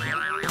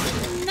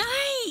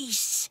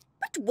 Nice.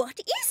 But what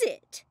is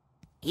it?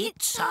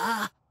 It's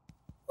a...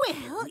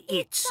 Well,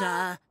 it's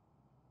a...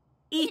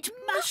 It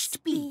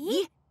must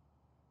be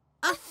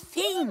a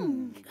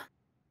thing.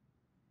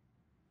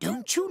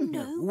 Don't you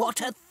know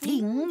what a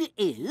thing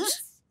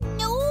is?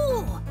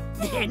 No.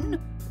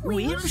 Then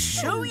we'll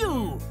show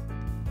you.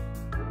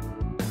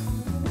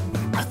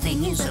 A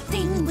thing is a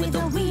thing with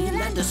a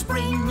wheel and a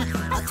spring,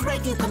 a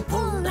thread you can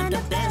pull and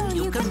a bell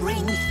you can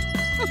ring.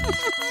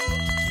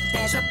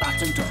 There's a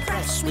button to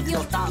press with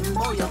your thumb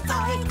or your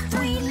thigh,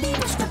 3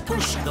 levers to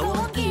push, go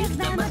on, give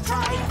them a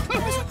try.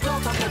 There's a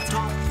cloth on the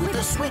top with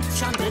a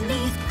switch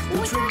underneath,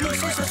 which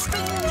releases a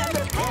string and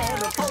a pair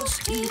of false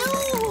teeth.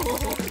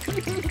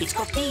 It's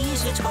got these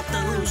these, it's got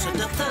those, and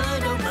a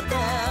third over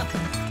there.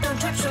 Don't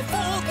touch the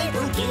fork, it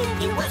will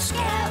give you a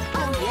scare.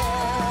 Oh yeah,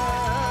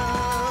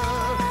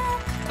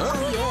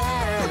 oh yeah.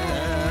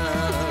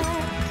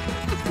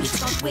 It's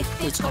got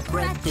width, it's got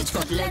breadth, it's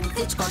got length,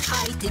 it's got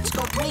height, it's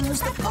got wings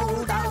that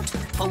hold out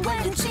for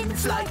when it's in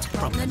flight.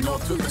 From the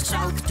north to the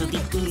south, to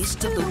the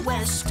east to the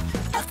west,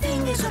 a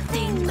thing is a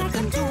thing that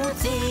can do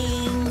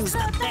things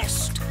the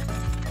best.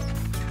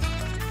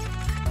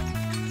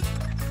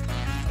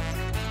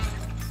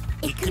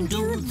 It can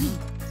do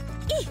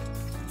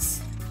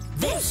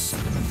this,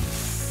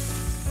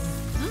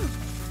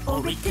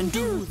 or it can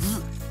do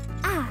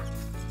that.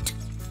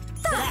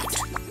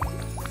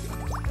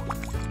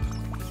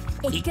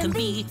 It can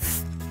be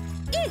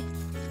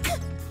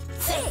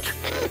thick,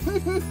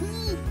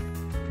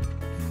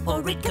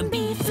 or it can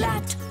be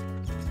flat.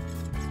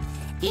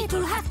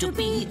 It'll have to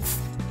be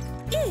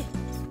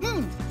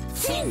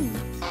thin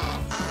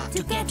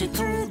to get it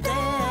through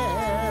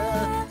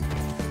there.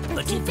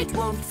 But if it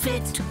won't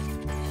fit,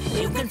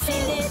 you can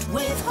fill it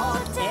with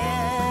hot air.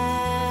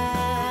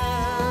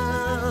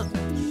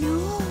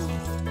 No.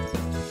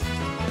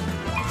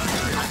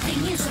 A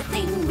thing is a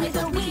thing with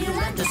a wheel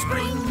and a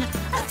spring,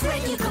 a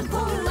thread you can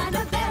pull and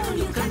a bell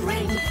you can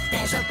ring.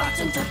 There's a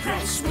button to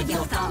press with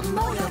your thumb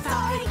or your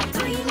thigh,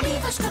 3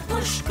 levers to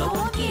push, go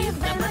on, give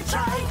them a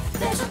try.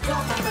 There's a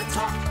clock at the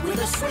top with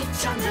a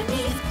switch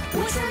underneath,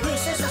 which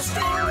releases a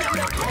string and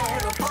a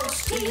pair of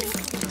false teeth.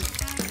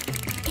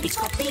 It's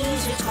got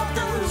these, it's got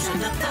those,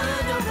 and a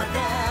third over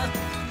there.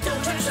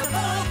 Don't touch the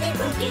fork, it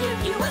will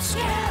give you a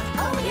scare.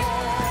 Oh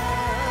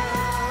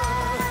yeah,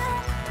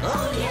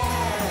 oh yeah.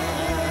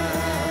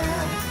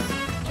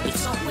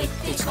 It's got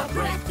width, it's got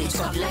breadth, it's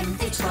got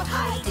length, it's got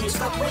height, it's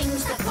got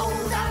wings that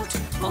hold out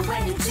for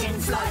when it's in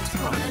flight.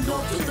 From the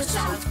north to the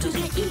south, to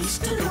the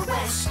east to the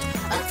west,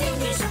 a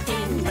thing is a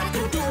thing that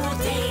can do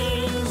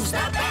things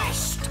the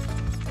best.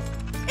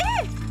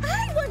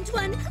 I want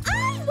one!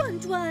 I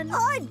want one!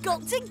 I've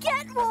got to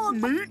get one!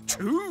 Me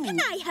too. Can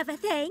I have a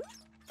thing?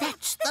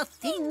 That's the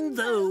thing,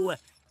 though.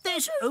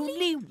 There's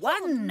only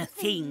one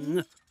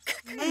thing.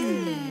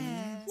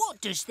 What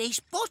does this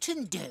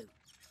button do?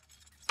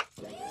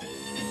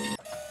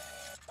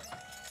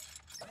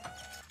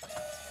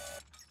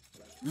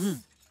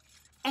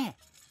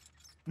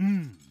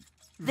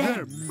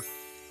 Them.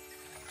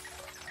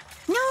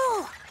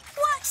 No!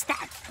 What's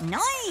that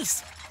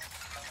noise?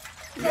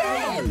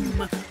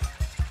 Them.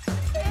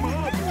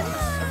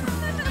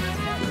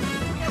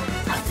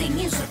 A thing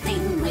is a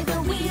thing with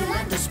a wheel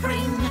and a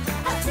spring,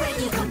 a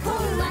thread you can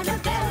pull and a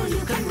bell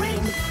you can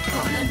ring.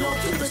 From the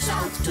north to the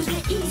south, to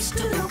the east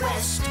to the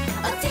west,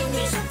 a thing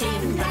is a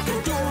thing that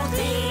can do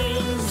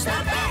things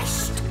the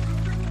best.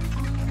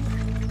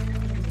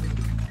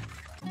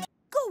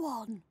 Go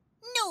on!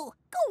 No,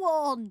 Go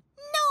on!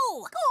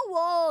 no. Go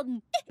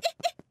on!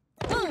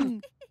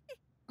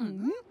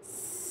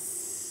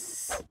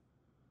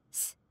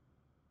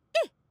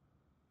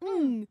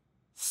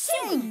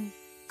 Sing!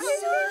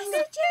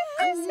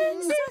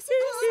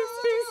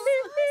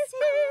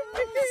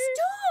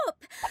 Stop!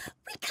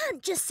 We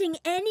can't just sing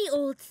any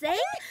old thing.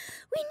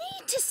 We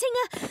need to sing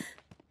a...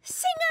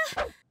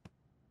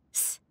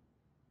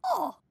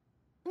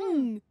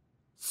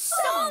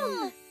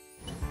 Song!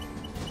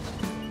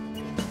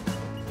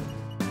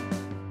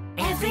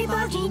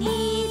 Everybody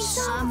needs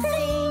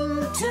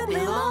something to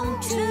belong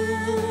to.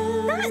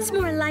 That's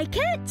more like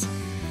it.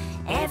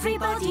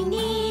 Everybody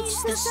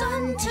needs the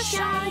sun to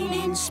shine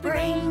in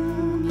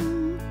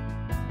spring.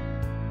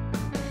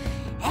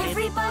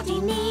 Everybody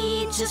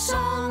needs a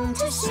song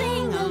to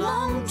sing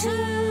along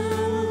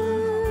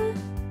to.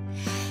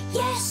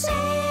 Yes,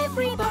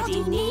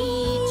 everybody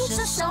needs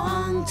a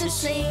song to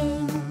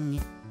sing.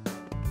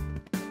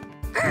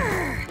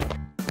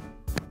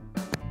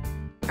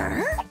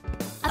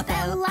 A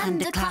bell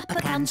and a clapper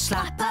can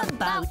slap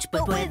about,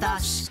 but with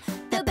us,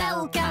 the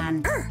bell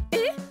can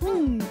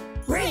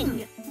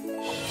ring.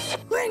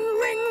 Ring,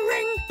 ring,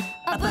 ring.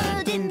 A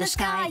bird in the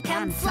sky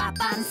can flap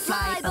and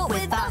fly, but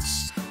with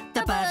us,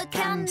 the bird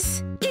can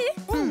sing.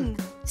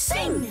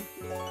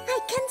 I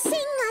can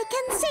sing!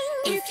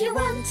 If you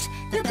want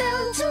the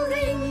bell to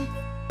ring,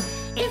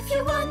 if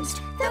you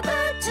want the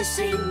bird to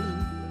sing,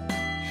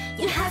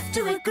 you have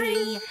to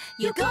agree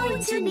you're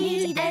going to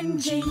need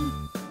NG.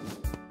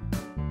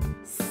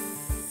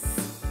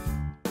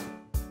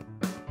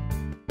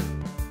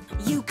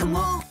 You can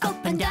walk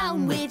up and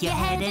down with your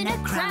head in a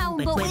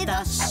crown, but with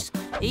us,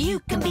 you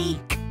can be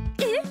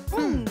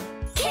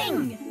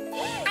king.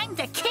 I'm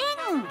the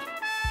king.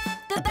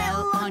 The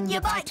bell on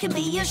your bike can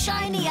be as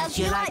shiny as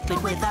you like,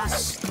 but with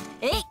us,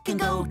 it can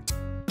go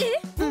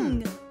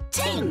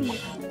ting.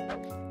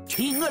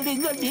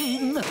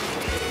 Ting-a-ling-a-ling.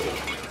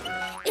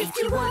 If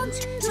you want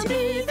to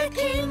be the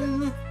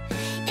king,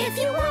 if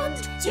you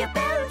want your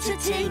bell to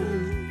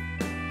ting,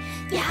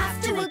 you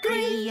have to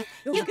agree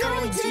you're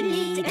going to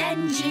need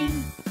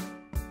NG.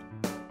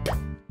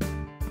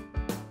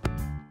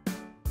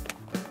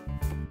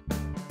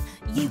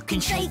 You can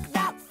shake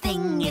that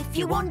thing if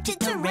you want it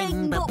to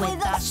ring, but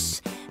with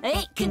us,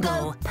 it can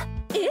go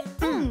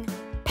ping.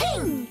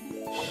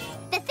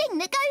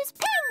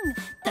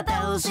 The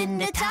bells in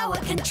the tower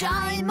can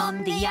chime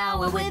on the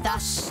hour with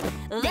us.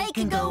 They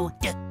can go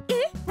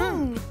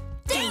ding,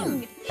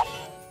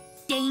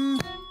 ding,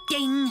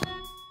 ding.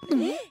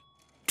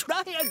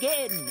 Try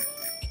again.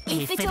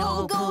 If it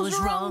all goes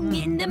wrong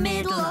in the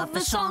middle of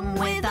a song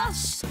with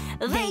us,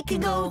 they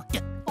can go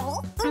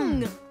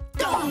dong.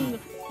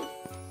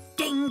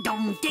 Ding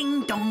dong,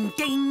 ding dong,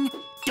 ding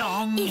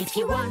dong. If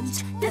you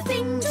want the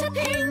thing to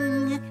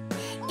ping,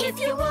 if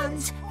you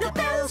want the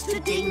bells to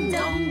ding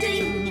dong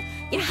ding,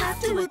 you have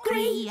to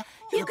agree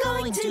you're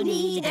going to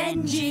need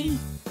NG.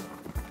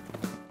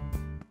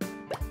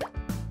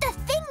 The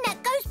thing that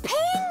goes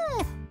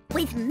ping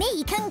with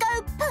me can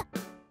go p.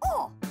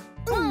 Oh,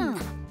 pong.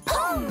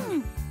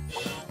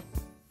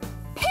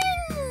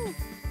 Ping,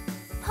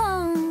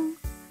 pong.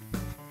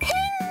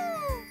 Ping,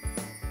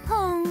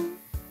 pong.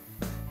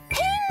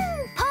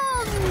 Ping,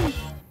 pong.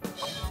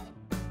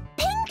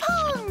 Ping,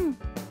 pong.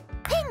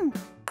 Ping,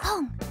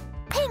 pong.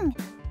 Ping,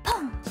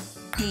 pong.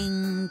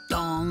 Ding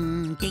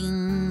dong,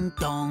 ding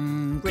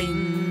dong,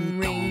 ring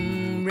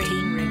ring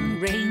ring ring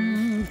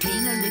ring,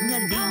 ting a ling a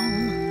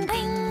ding,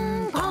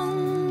 ping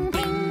pong,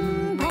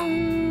 ping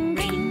pong,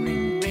 ring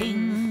ring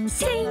ring,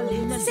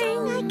 Sing,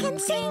 sing, I can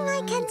sing,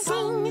 I can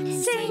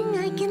sing, sing,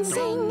 I can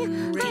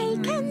sing, I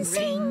can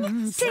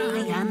sing, sing,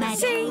 I can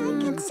sing,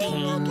 I can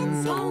sing, I can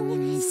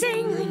sing,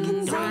 sing, I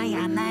can sing, I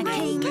am a I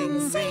king. can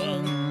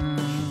sing.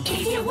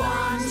 If you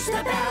want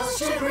the bells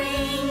to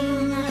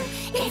ring,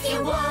 if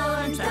you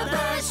want the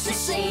birds to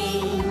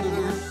sing,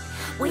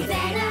 with N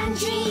and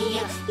G,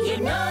 you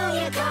know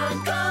you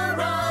can't go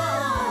wrong.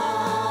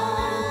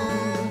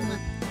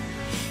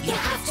 You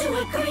have to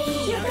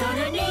agree you're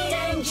gonna need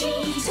NG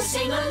to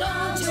sing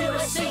along to a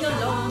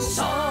sing-along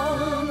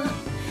song.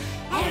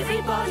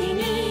 Everybody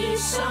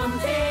needs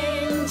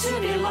something to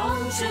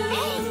belong to.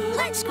 Hey,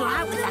 let's go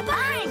out with a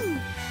bang!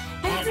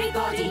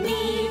 Everybody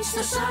needs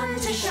the sun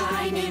to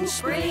shine in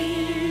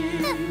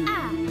spring.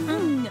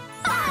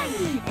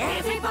 Bang!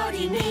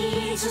 Everybody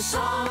needs a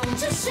song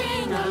to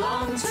sing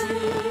along to.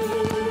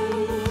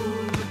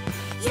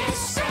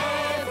 Yes,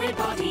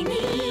 everybody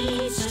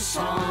needs a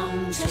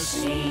song to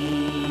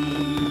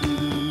sing.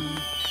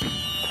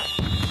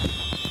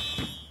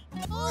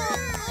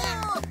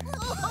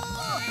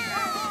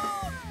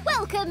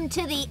 Welcome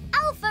to the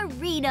Alpha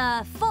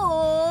Arena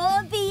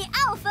for the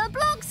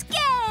Alphablocks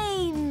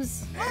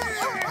games!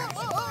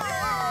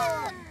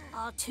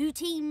 Our two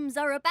teams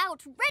are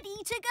about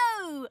ready to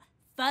go.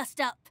 First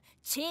up,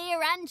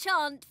 cheer and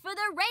chant for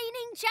the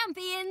reigning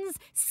champions,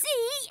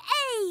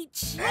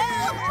 CH!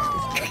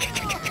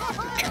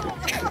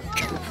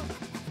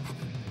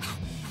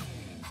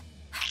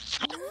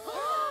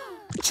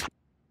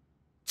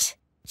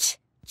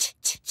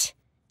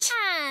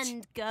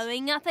 And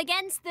going up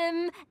against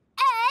them,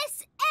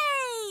 SH!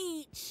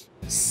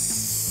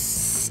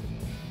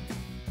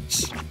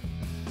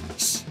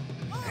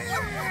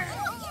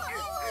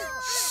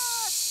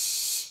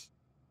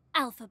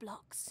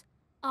 Alphablocks,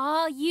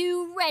 are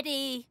you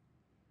ready?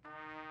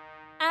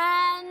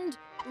 And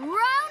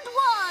round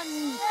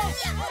one!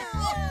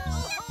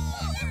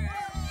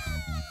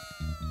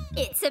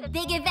 It's a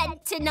big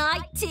event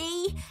tonight,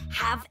 T.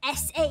 Have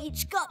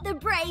SH got the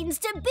brains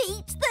to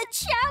beat the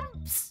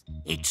champs?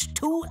 It's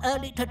too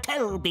early to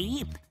tell,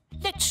 B.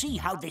 Let's see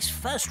how this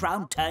first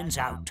round turns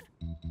out.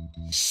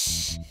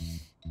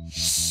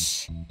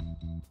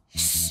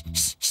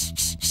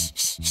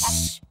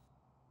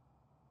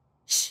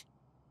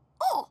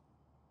 Oh!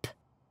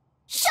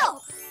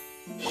 Shop!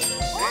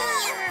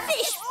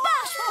 Fish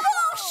bash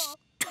bosh!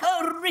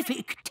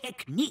 Terrific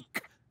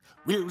technique.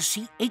 Will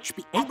CH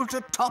be able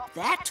to top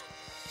that?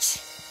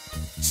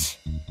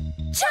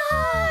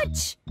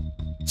 Charge!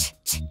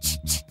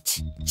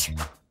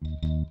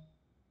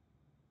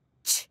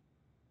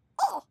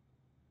 Oh!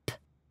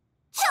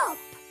 Chop!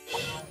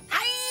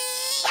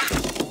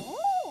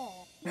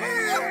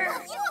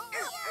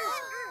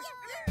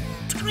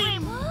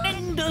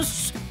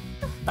 Tremendous!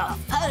 The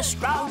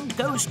first round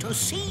goes to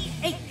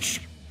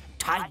CH.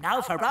 Time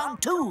now for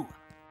round two.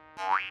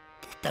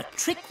 The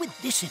trick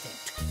with this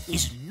event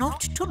is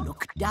not to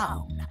look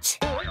down.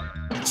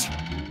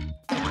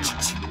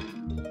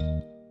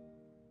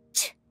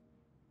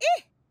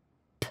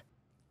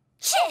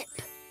 Chip!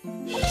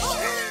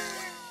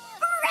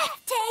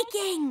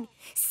 Breathtaking!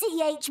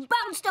 CH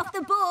bounced off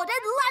the board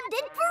and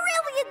landed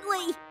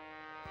brilliantly!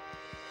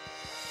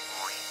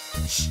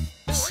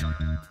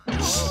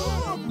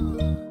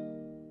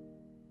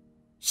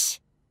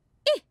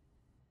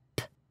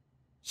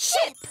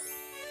 Chip!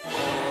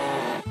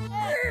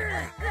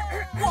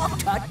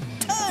 What a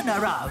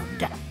turnaround!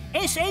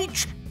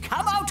 SH,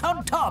 come out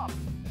on top!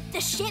 The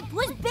ship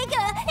was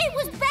bigger, it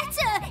was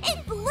better,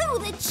 it blew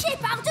the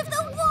chip out of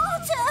the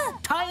water!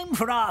 Time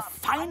for our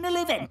final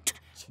event,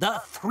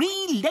 the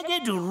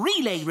three-legged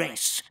relay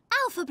race.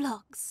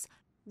 Alphablocks,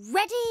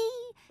 ready,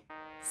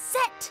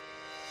 set,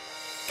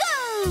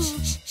 go!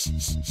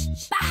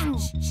 Bang!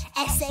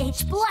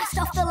 SH blast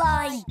off the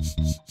line!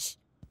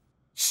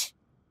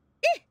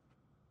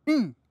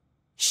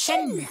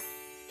 Shen.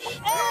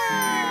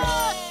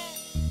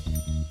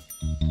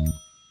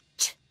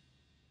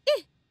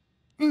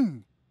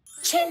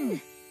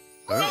 chin.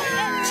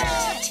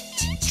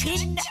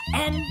 Chin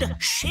and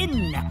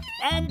shin.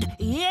 And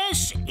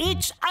yes,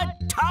 it's a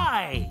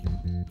tie.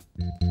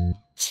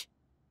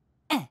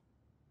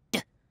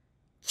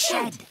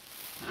 Shed.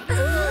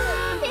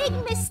 Big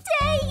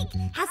mistake!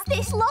 Has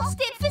this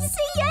lost it for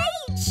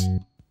CH?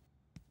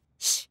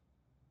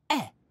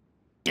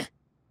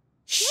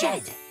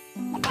 Shed.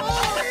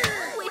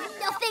 With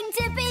nothing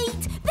to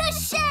beat, the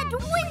shed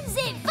wins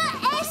it for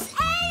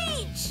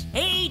SH!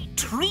 A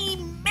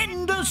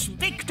tremendous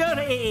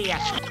victory!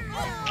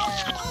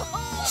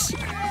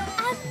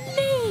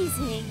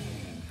 Amazing!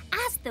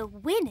 As the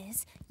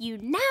winners, you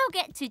now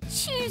get to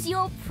choose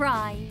your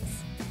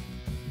prize.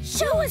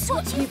 Show us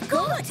what you've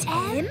got,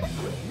 Em.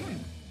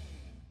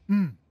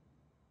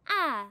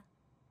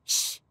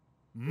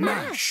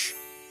 Mash.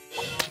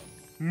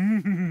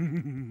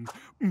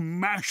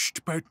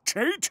 Mashed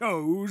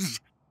potatoes.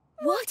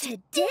 What a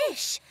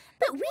dish!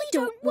 But we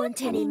don't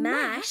want any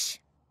mash.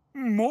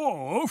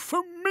 More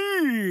for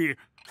me.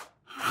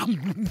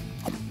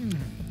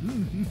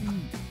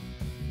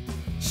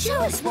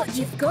 Show us what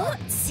you've got,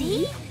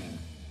 see?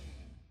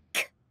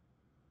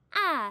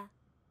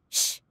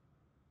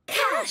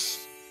 Cash.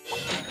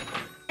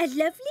 A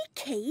lovely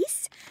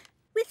case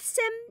with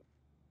some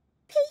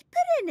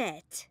paper in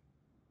it.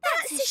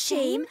 That's a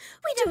shame.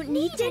 We don't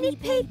need any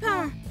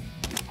paper.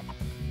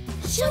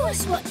 Show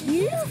us what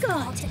you've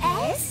got,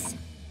 S.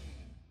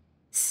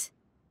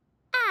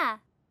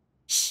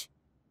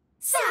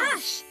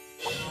 Sash.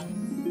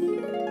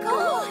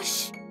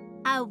 Gosh.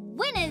 A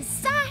winner's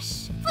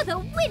sash for the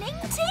winning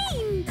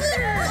team!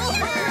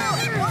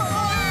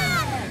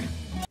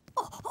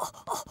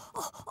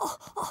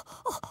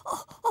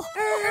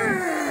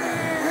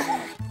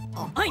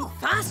 I'm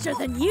faster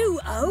than you,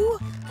 O.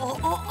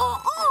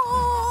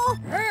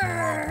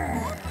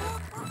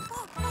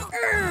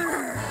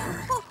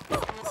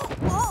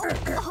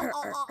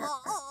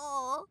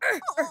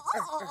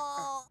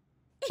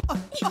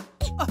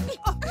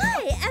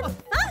 I am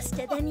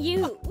faster than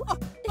you.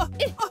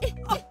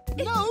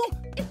 No,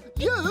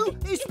 you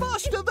is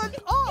faster than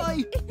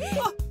I.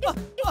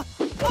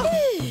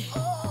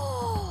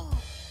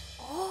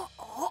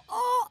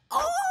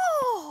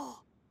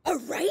 A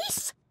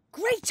race?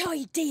 Great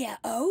idea,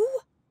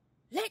 O.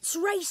 Let's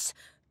race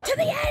to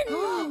the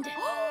end.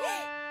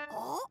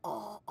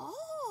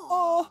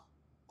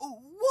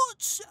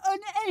 What's an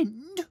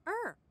end?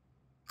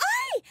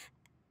 I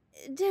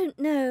don't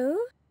know.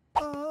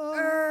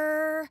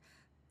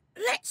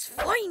 Let's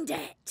find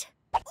it.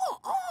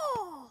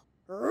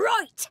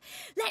 Right,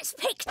 let's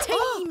pick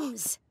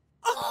teams.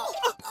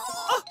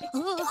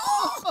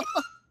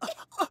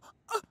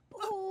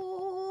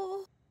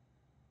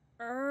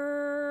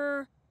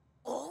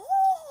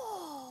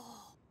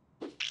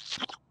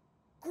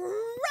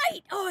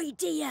 Great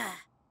idea.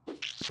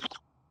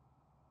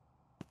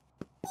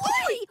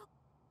 Oi!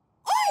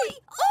 Oi!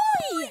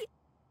 Oi!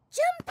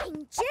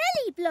 Jumping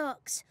jelly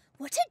blocks.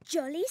 What a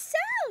jolly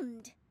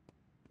sound.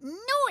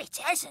 No, it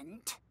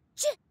isn't.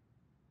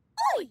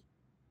 Oi!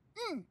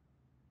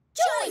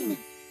 Join!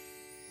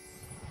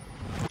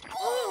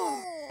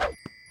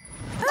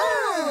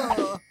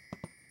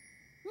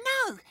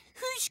 Now,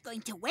 who's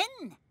going to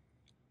win?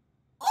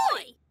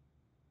 Oi!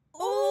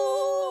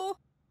 Oh!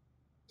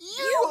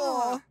 You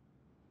are.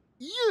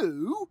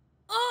 You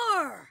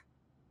are.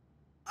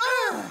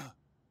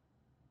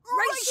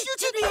 Race you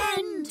to the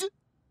end.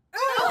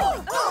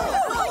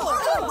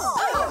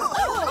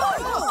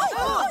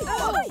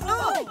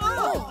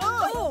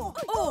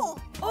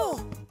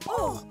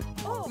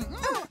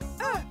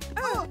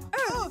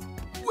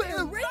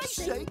 We're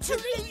racing to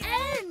the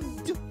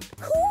end.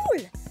 Cool.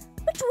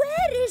 But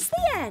where is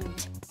the end?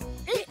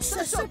 It's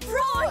a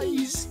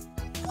surprise.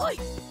 Oi!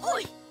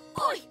 Oi!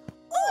 Oi!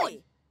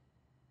 Oi!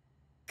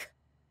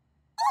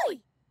 Oi!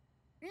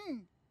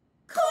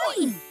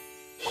 Coin!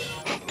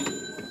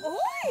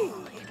 Oi!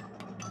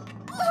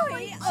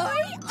 Oi!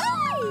 Oi!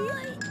 Oi!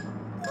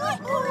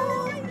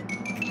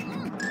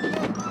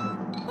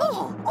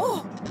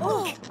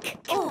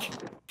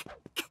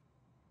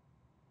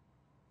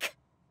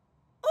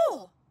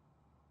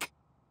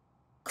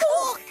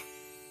 Cork!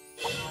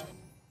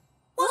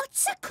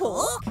 What's a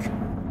cork?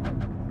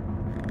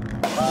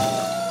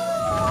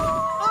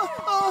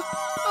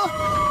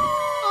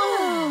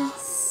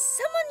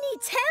 Someone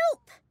needs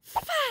help.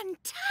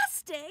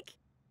 Fantastic.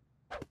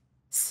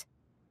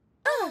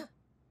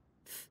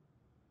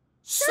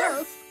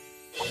 Surf.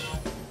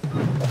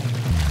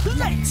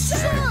 Let's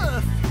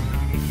surf.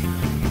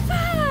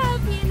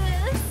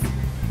 Fabulous!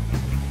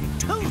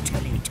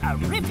 Totally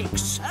terrific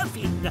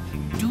surfing,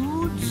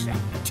 dudes.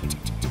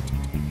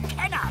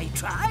 Can I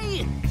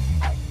try?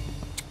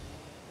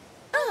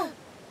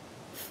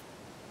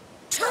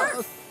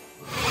 Turf.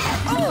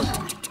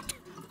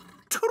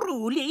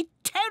 Truly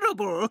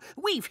terrible.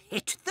 We've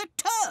hit the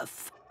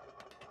turf.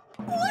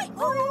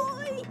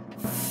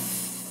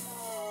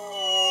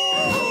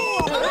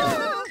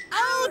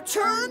 Our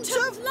turn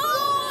to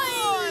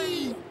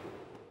fly.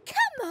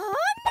 Come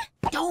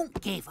on.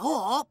 Don't give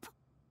up.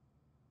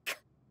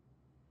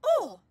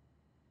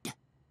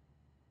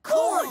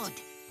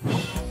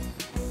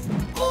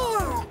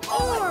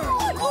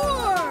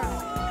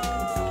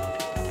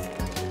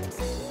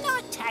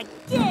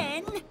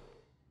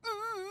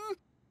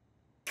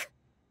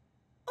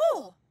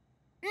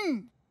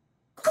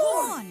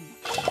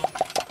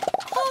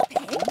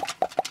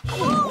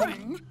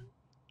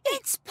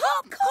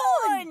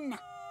 popcorn!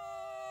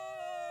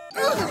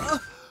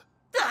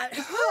 That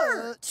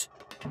hurt.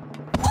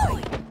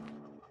 Oi!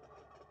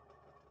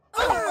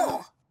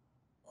 Oh!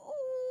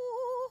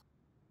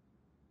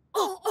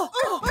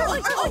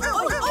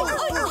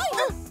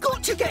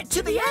 Got to get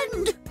to the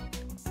end.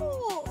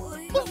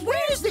 But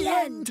where's the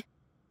end?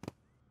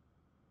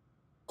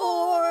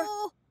 Or...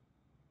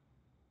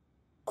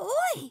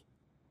 Oi!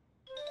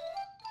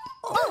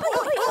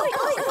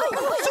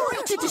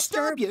 Sorry to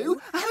disturb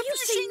you. Have you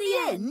seen the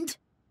end?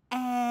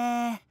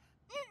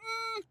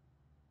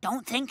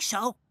 Don't think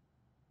so.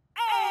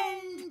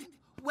 And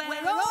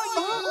where are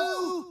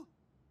you?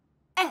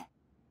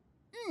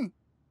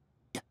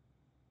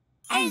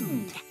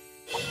 End.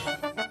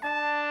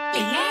 The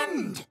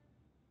end.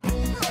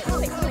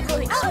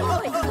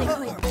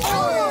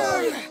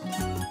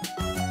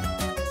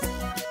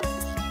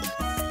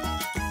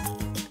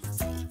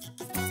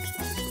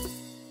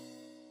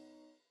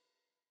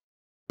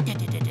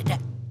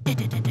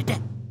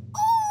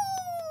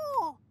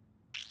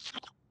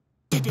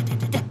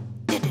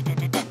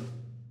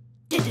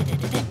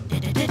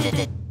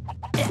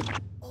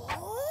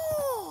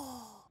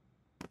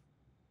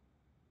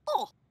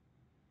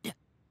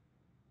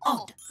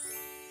 Odd.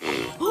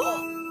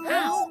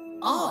 How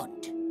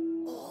odd.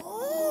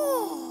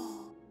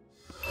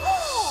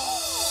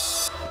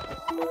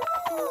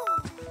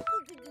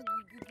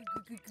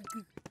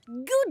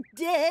 Good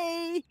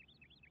day.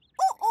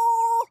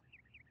 Uh-oh.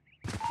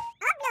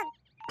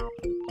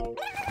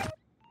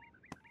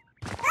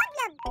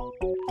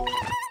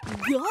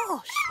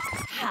 Gosh,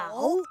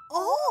 how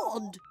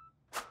odd.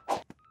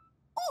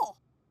 Oh.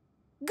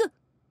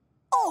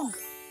 Og.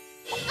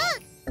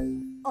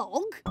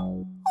 Og?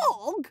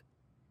 Og?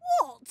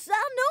 What's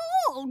an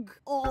og?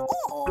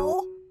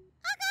 Oh.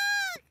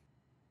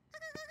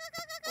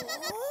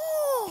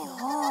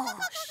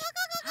 Gosh,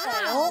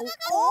 how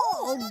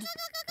odd.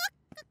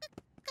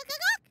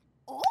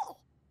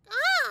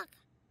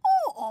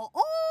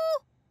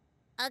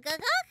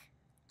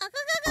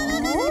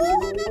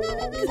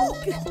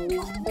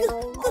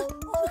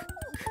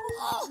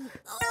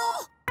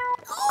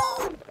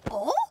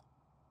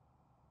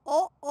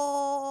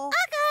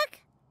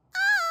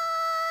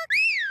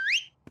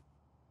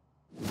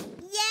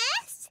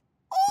 Yes?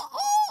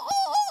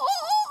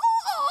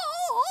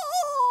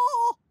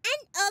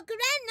 An og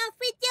ran off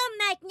with your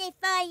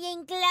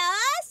magnifying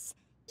glass.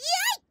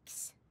 Yikes!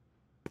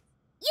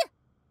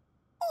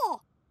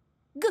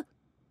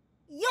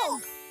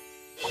 Yog.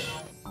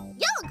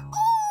 Yog!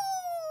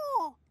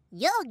 Oh!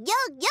 Yog!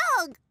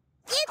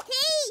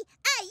 Yippee!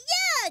 A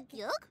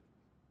yog!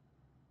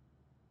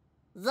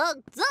 Zog!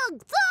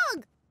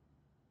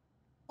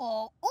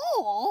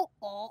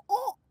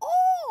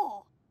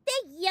 The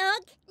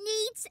yog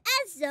needs a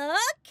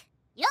zog.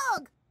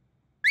 Yog!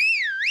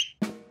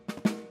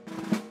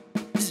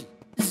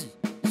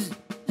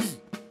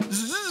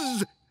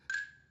 Zzz.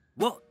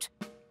 What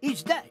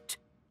is that?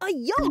 A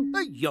yog.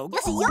 A yog?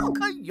 Yes, a yog.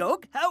 A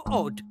yog? How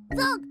odd.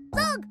 Zog!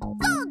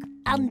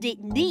 And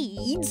it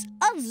needs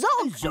a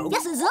zog. A zog?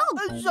 Yes, a zog.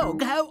 A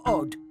zog? How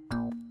odd.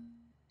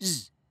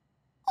 Z.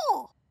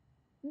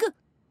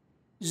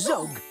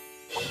 Zog.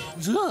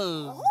 Zog.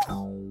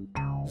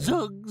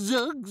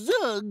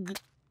 Zog.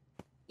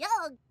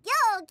 Yog!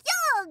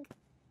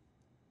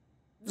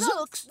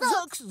 Zucks.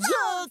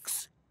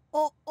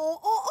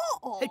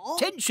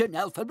 Attention,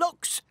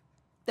 Alphablocks.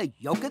 The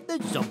yog and the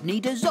zog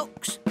need a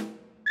zox.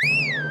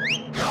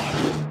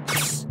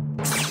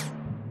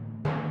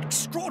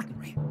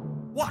 Extraordinary.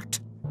 What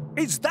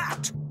is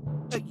that?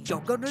 A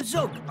yog on a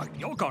zog. A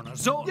yog on a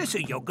zog? Yes,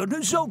 a yog on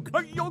a zog.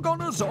 A yog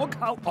on a zog?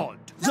 How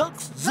odd.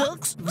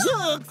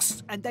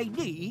 Zucks. And they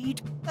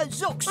need a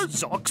zox. A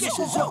zox? Yes,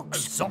 a zox. A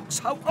zox?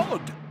 How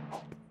odd.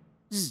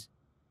 Z.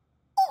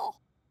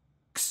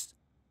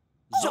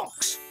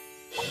 Zox.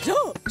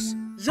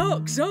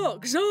 Zog.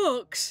 Zog.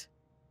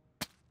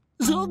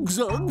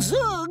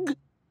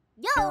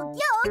 Yog!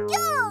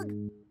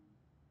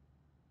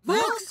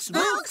 Vox.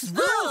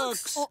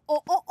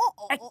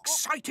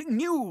 Exciting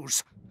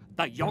news.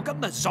 The yog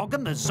and the zog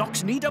and the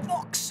zox need a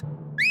vox.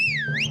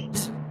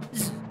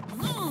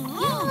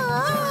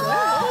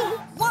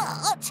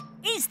 What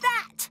is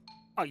that?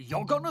 A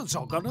yog on a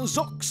zog on a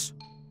zox.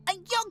 A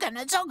yog and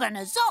a zog and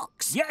a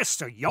zox.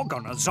 Yes, a yog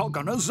on a zog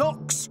on a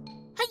zox.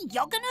 A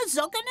yog and a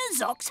zog and a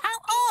zox. How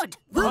odd.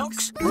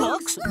 Vox.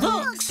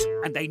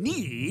 And they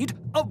need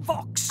a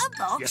vox. A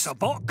vox? Yes, a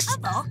vox. A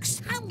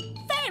box. How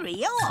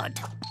very odd.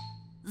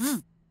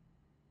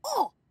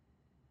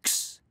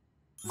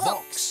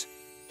 Vox.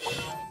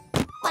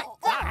 But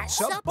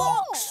that's a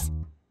box.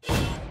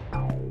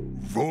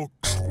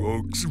 Vox.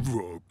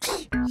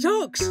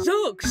 Zog. Zog.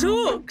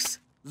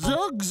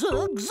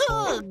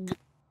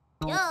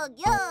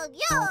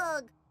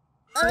 Yog!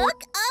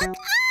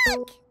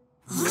 Ugh!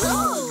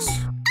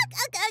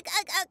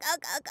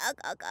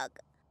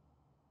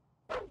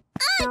 Zogs.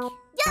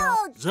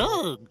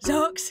 Yog!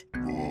 Zogs.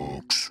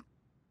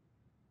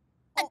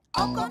 An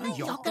og on a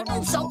yog and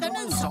a zog and a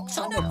zox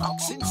on a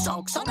box and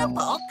zogs on a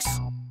box.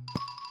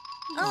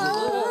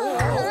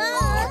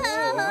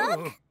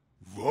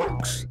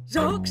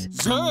 Zox.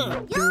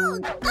 Zug.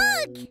 Yog.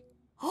 Ugh.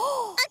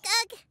 Ugh,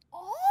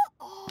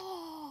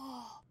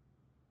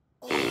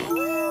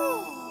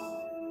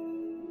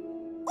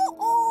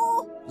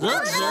 ugh.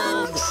 Zug,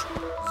 zug.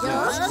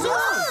 Zog.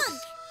 Zog.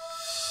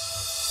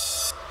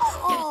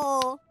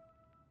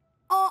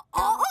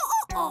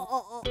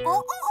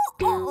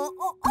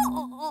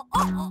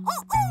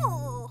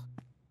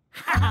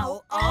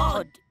 How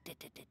odd.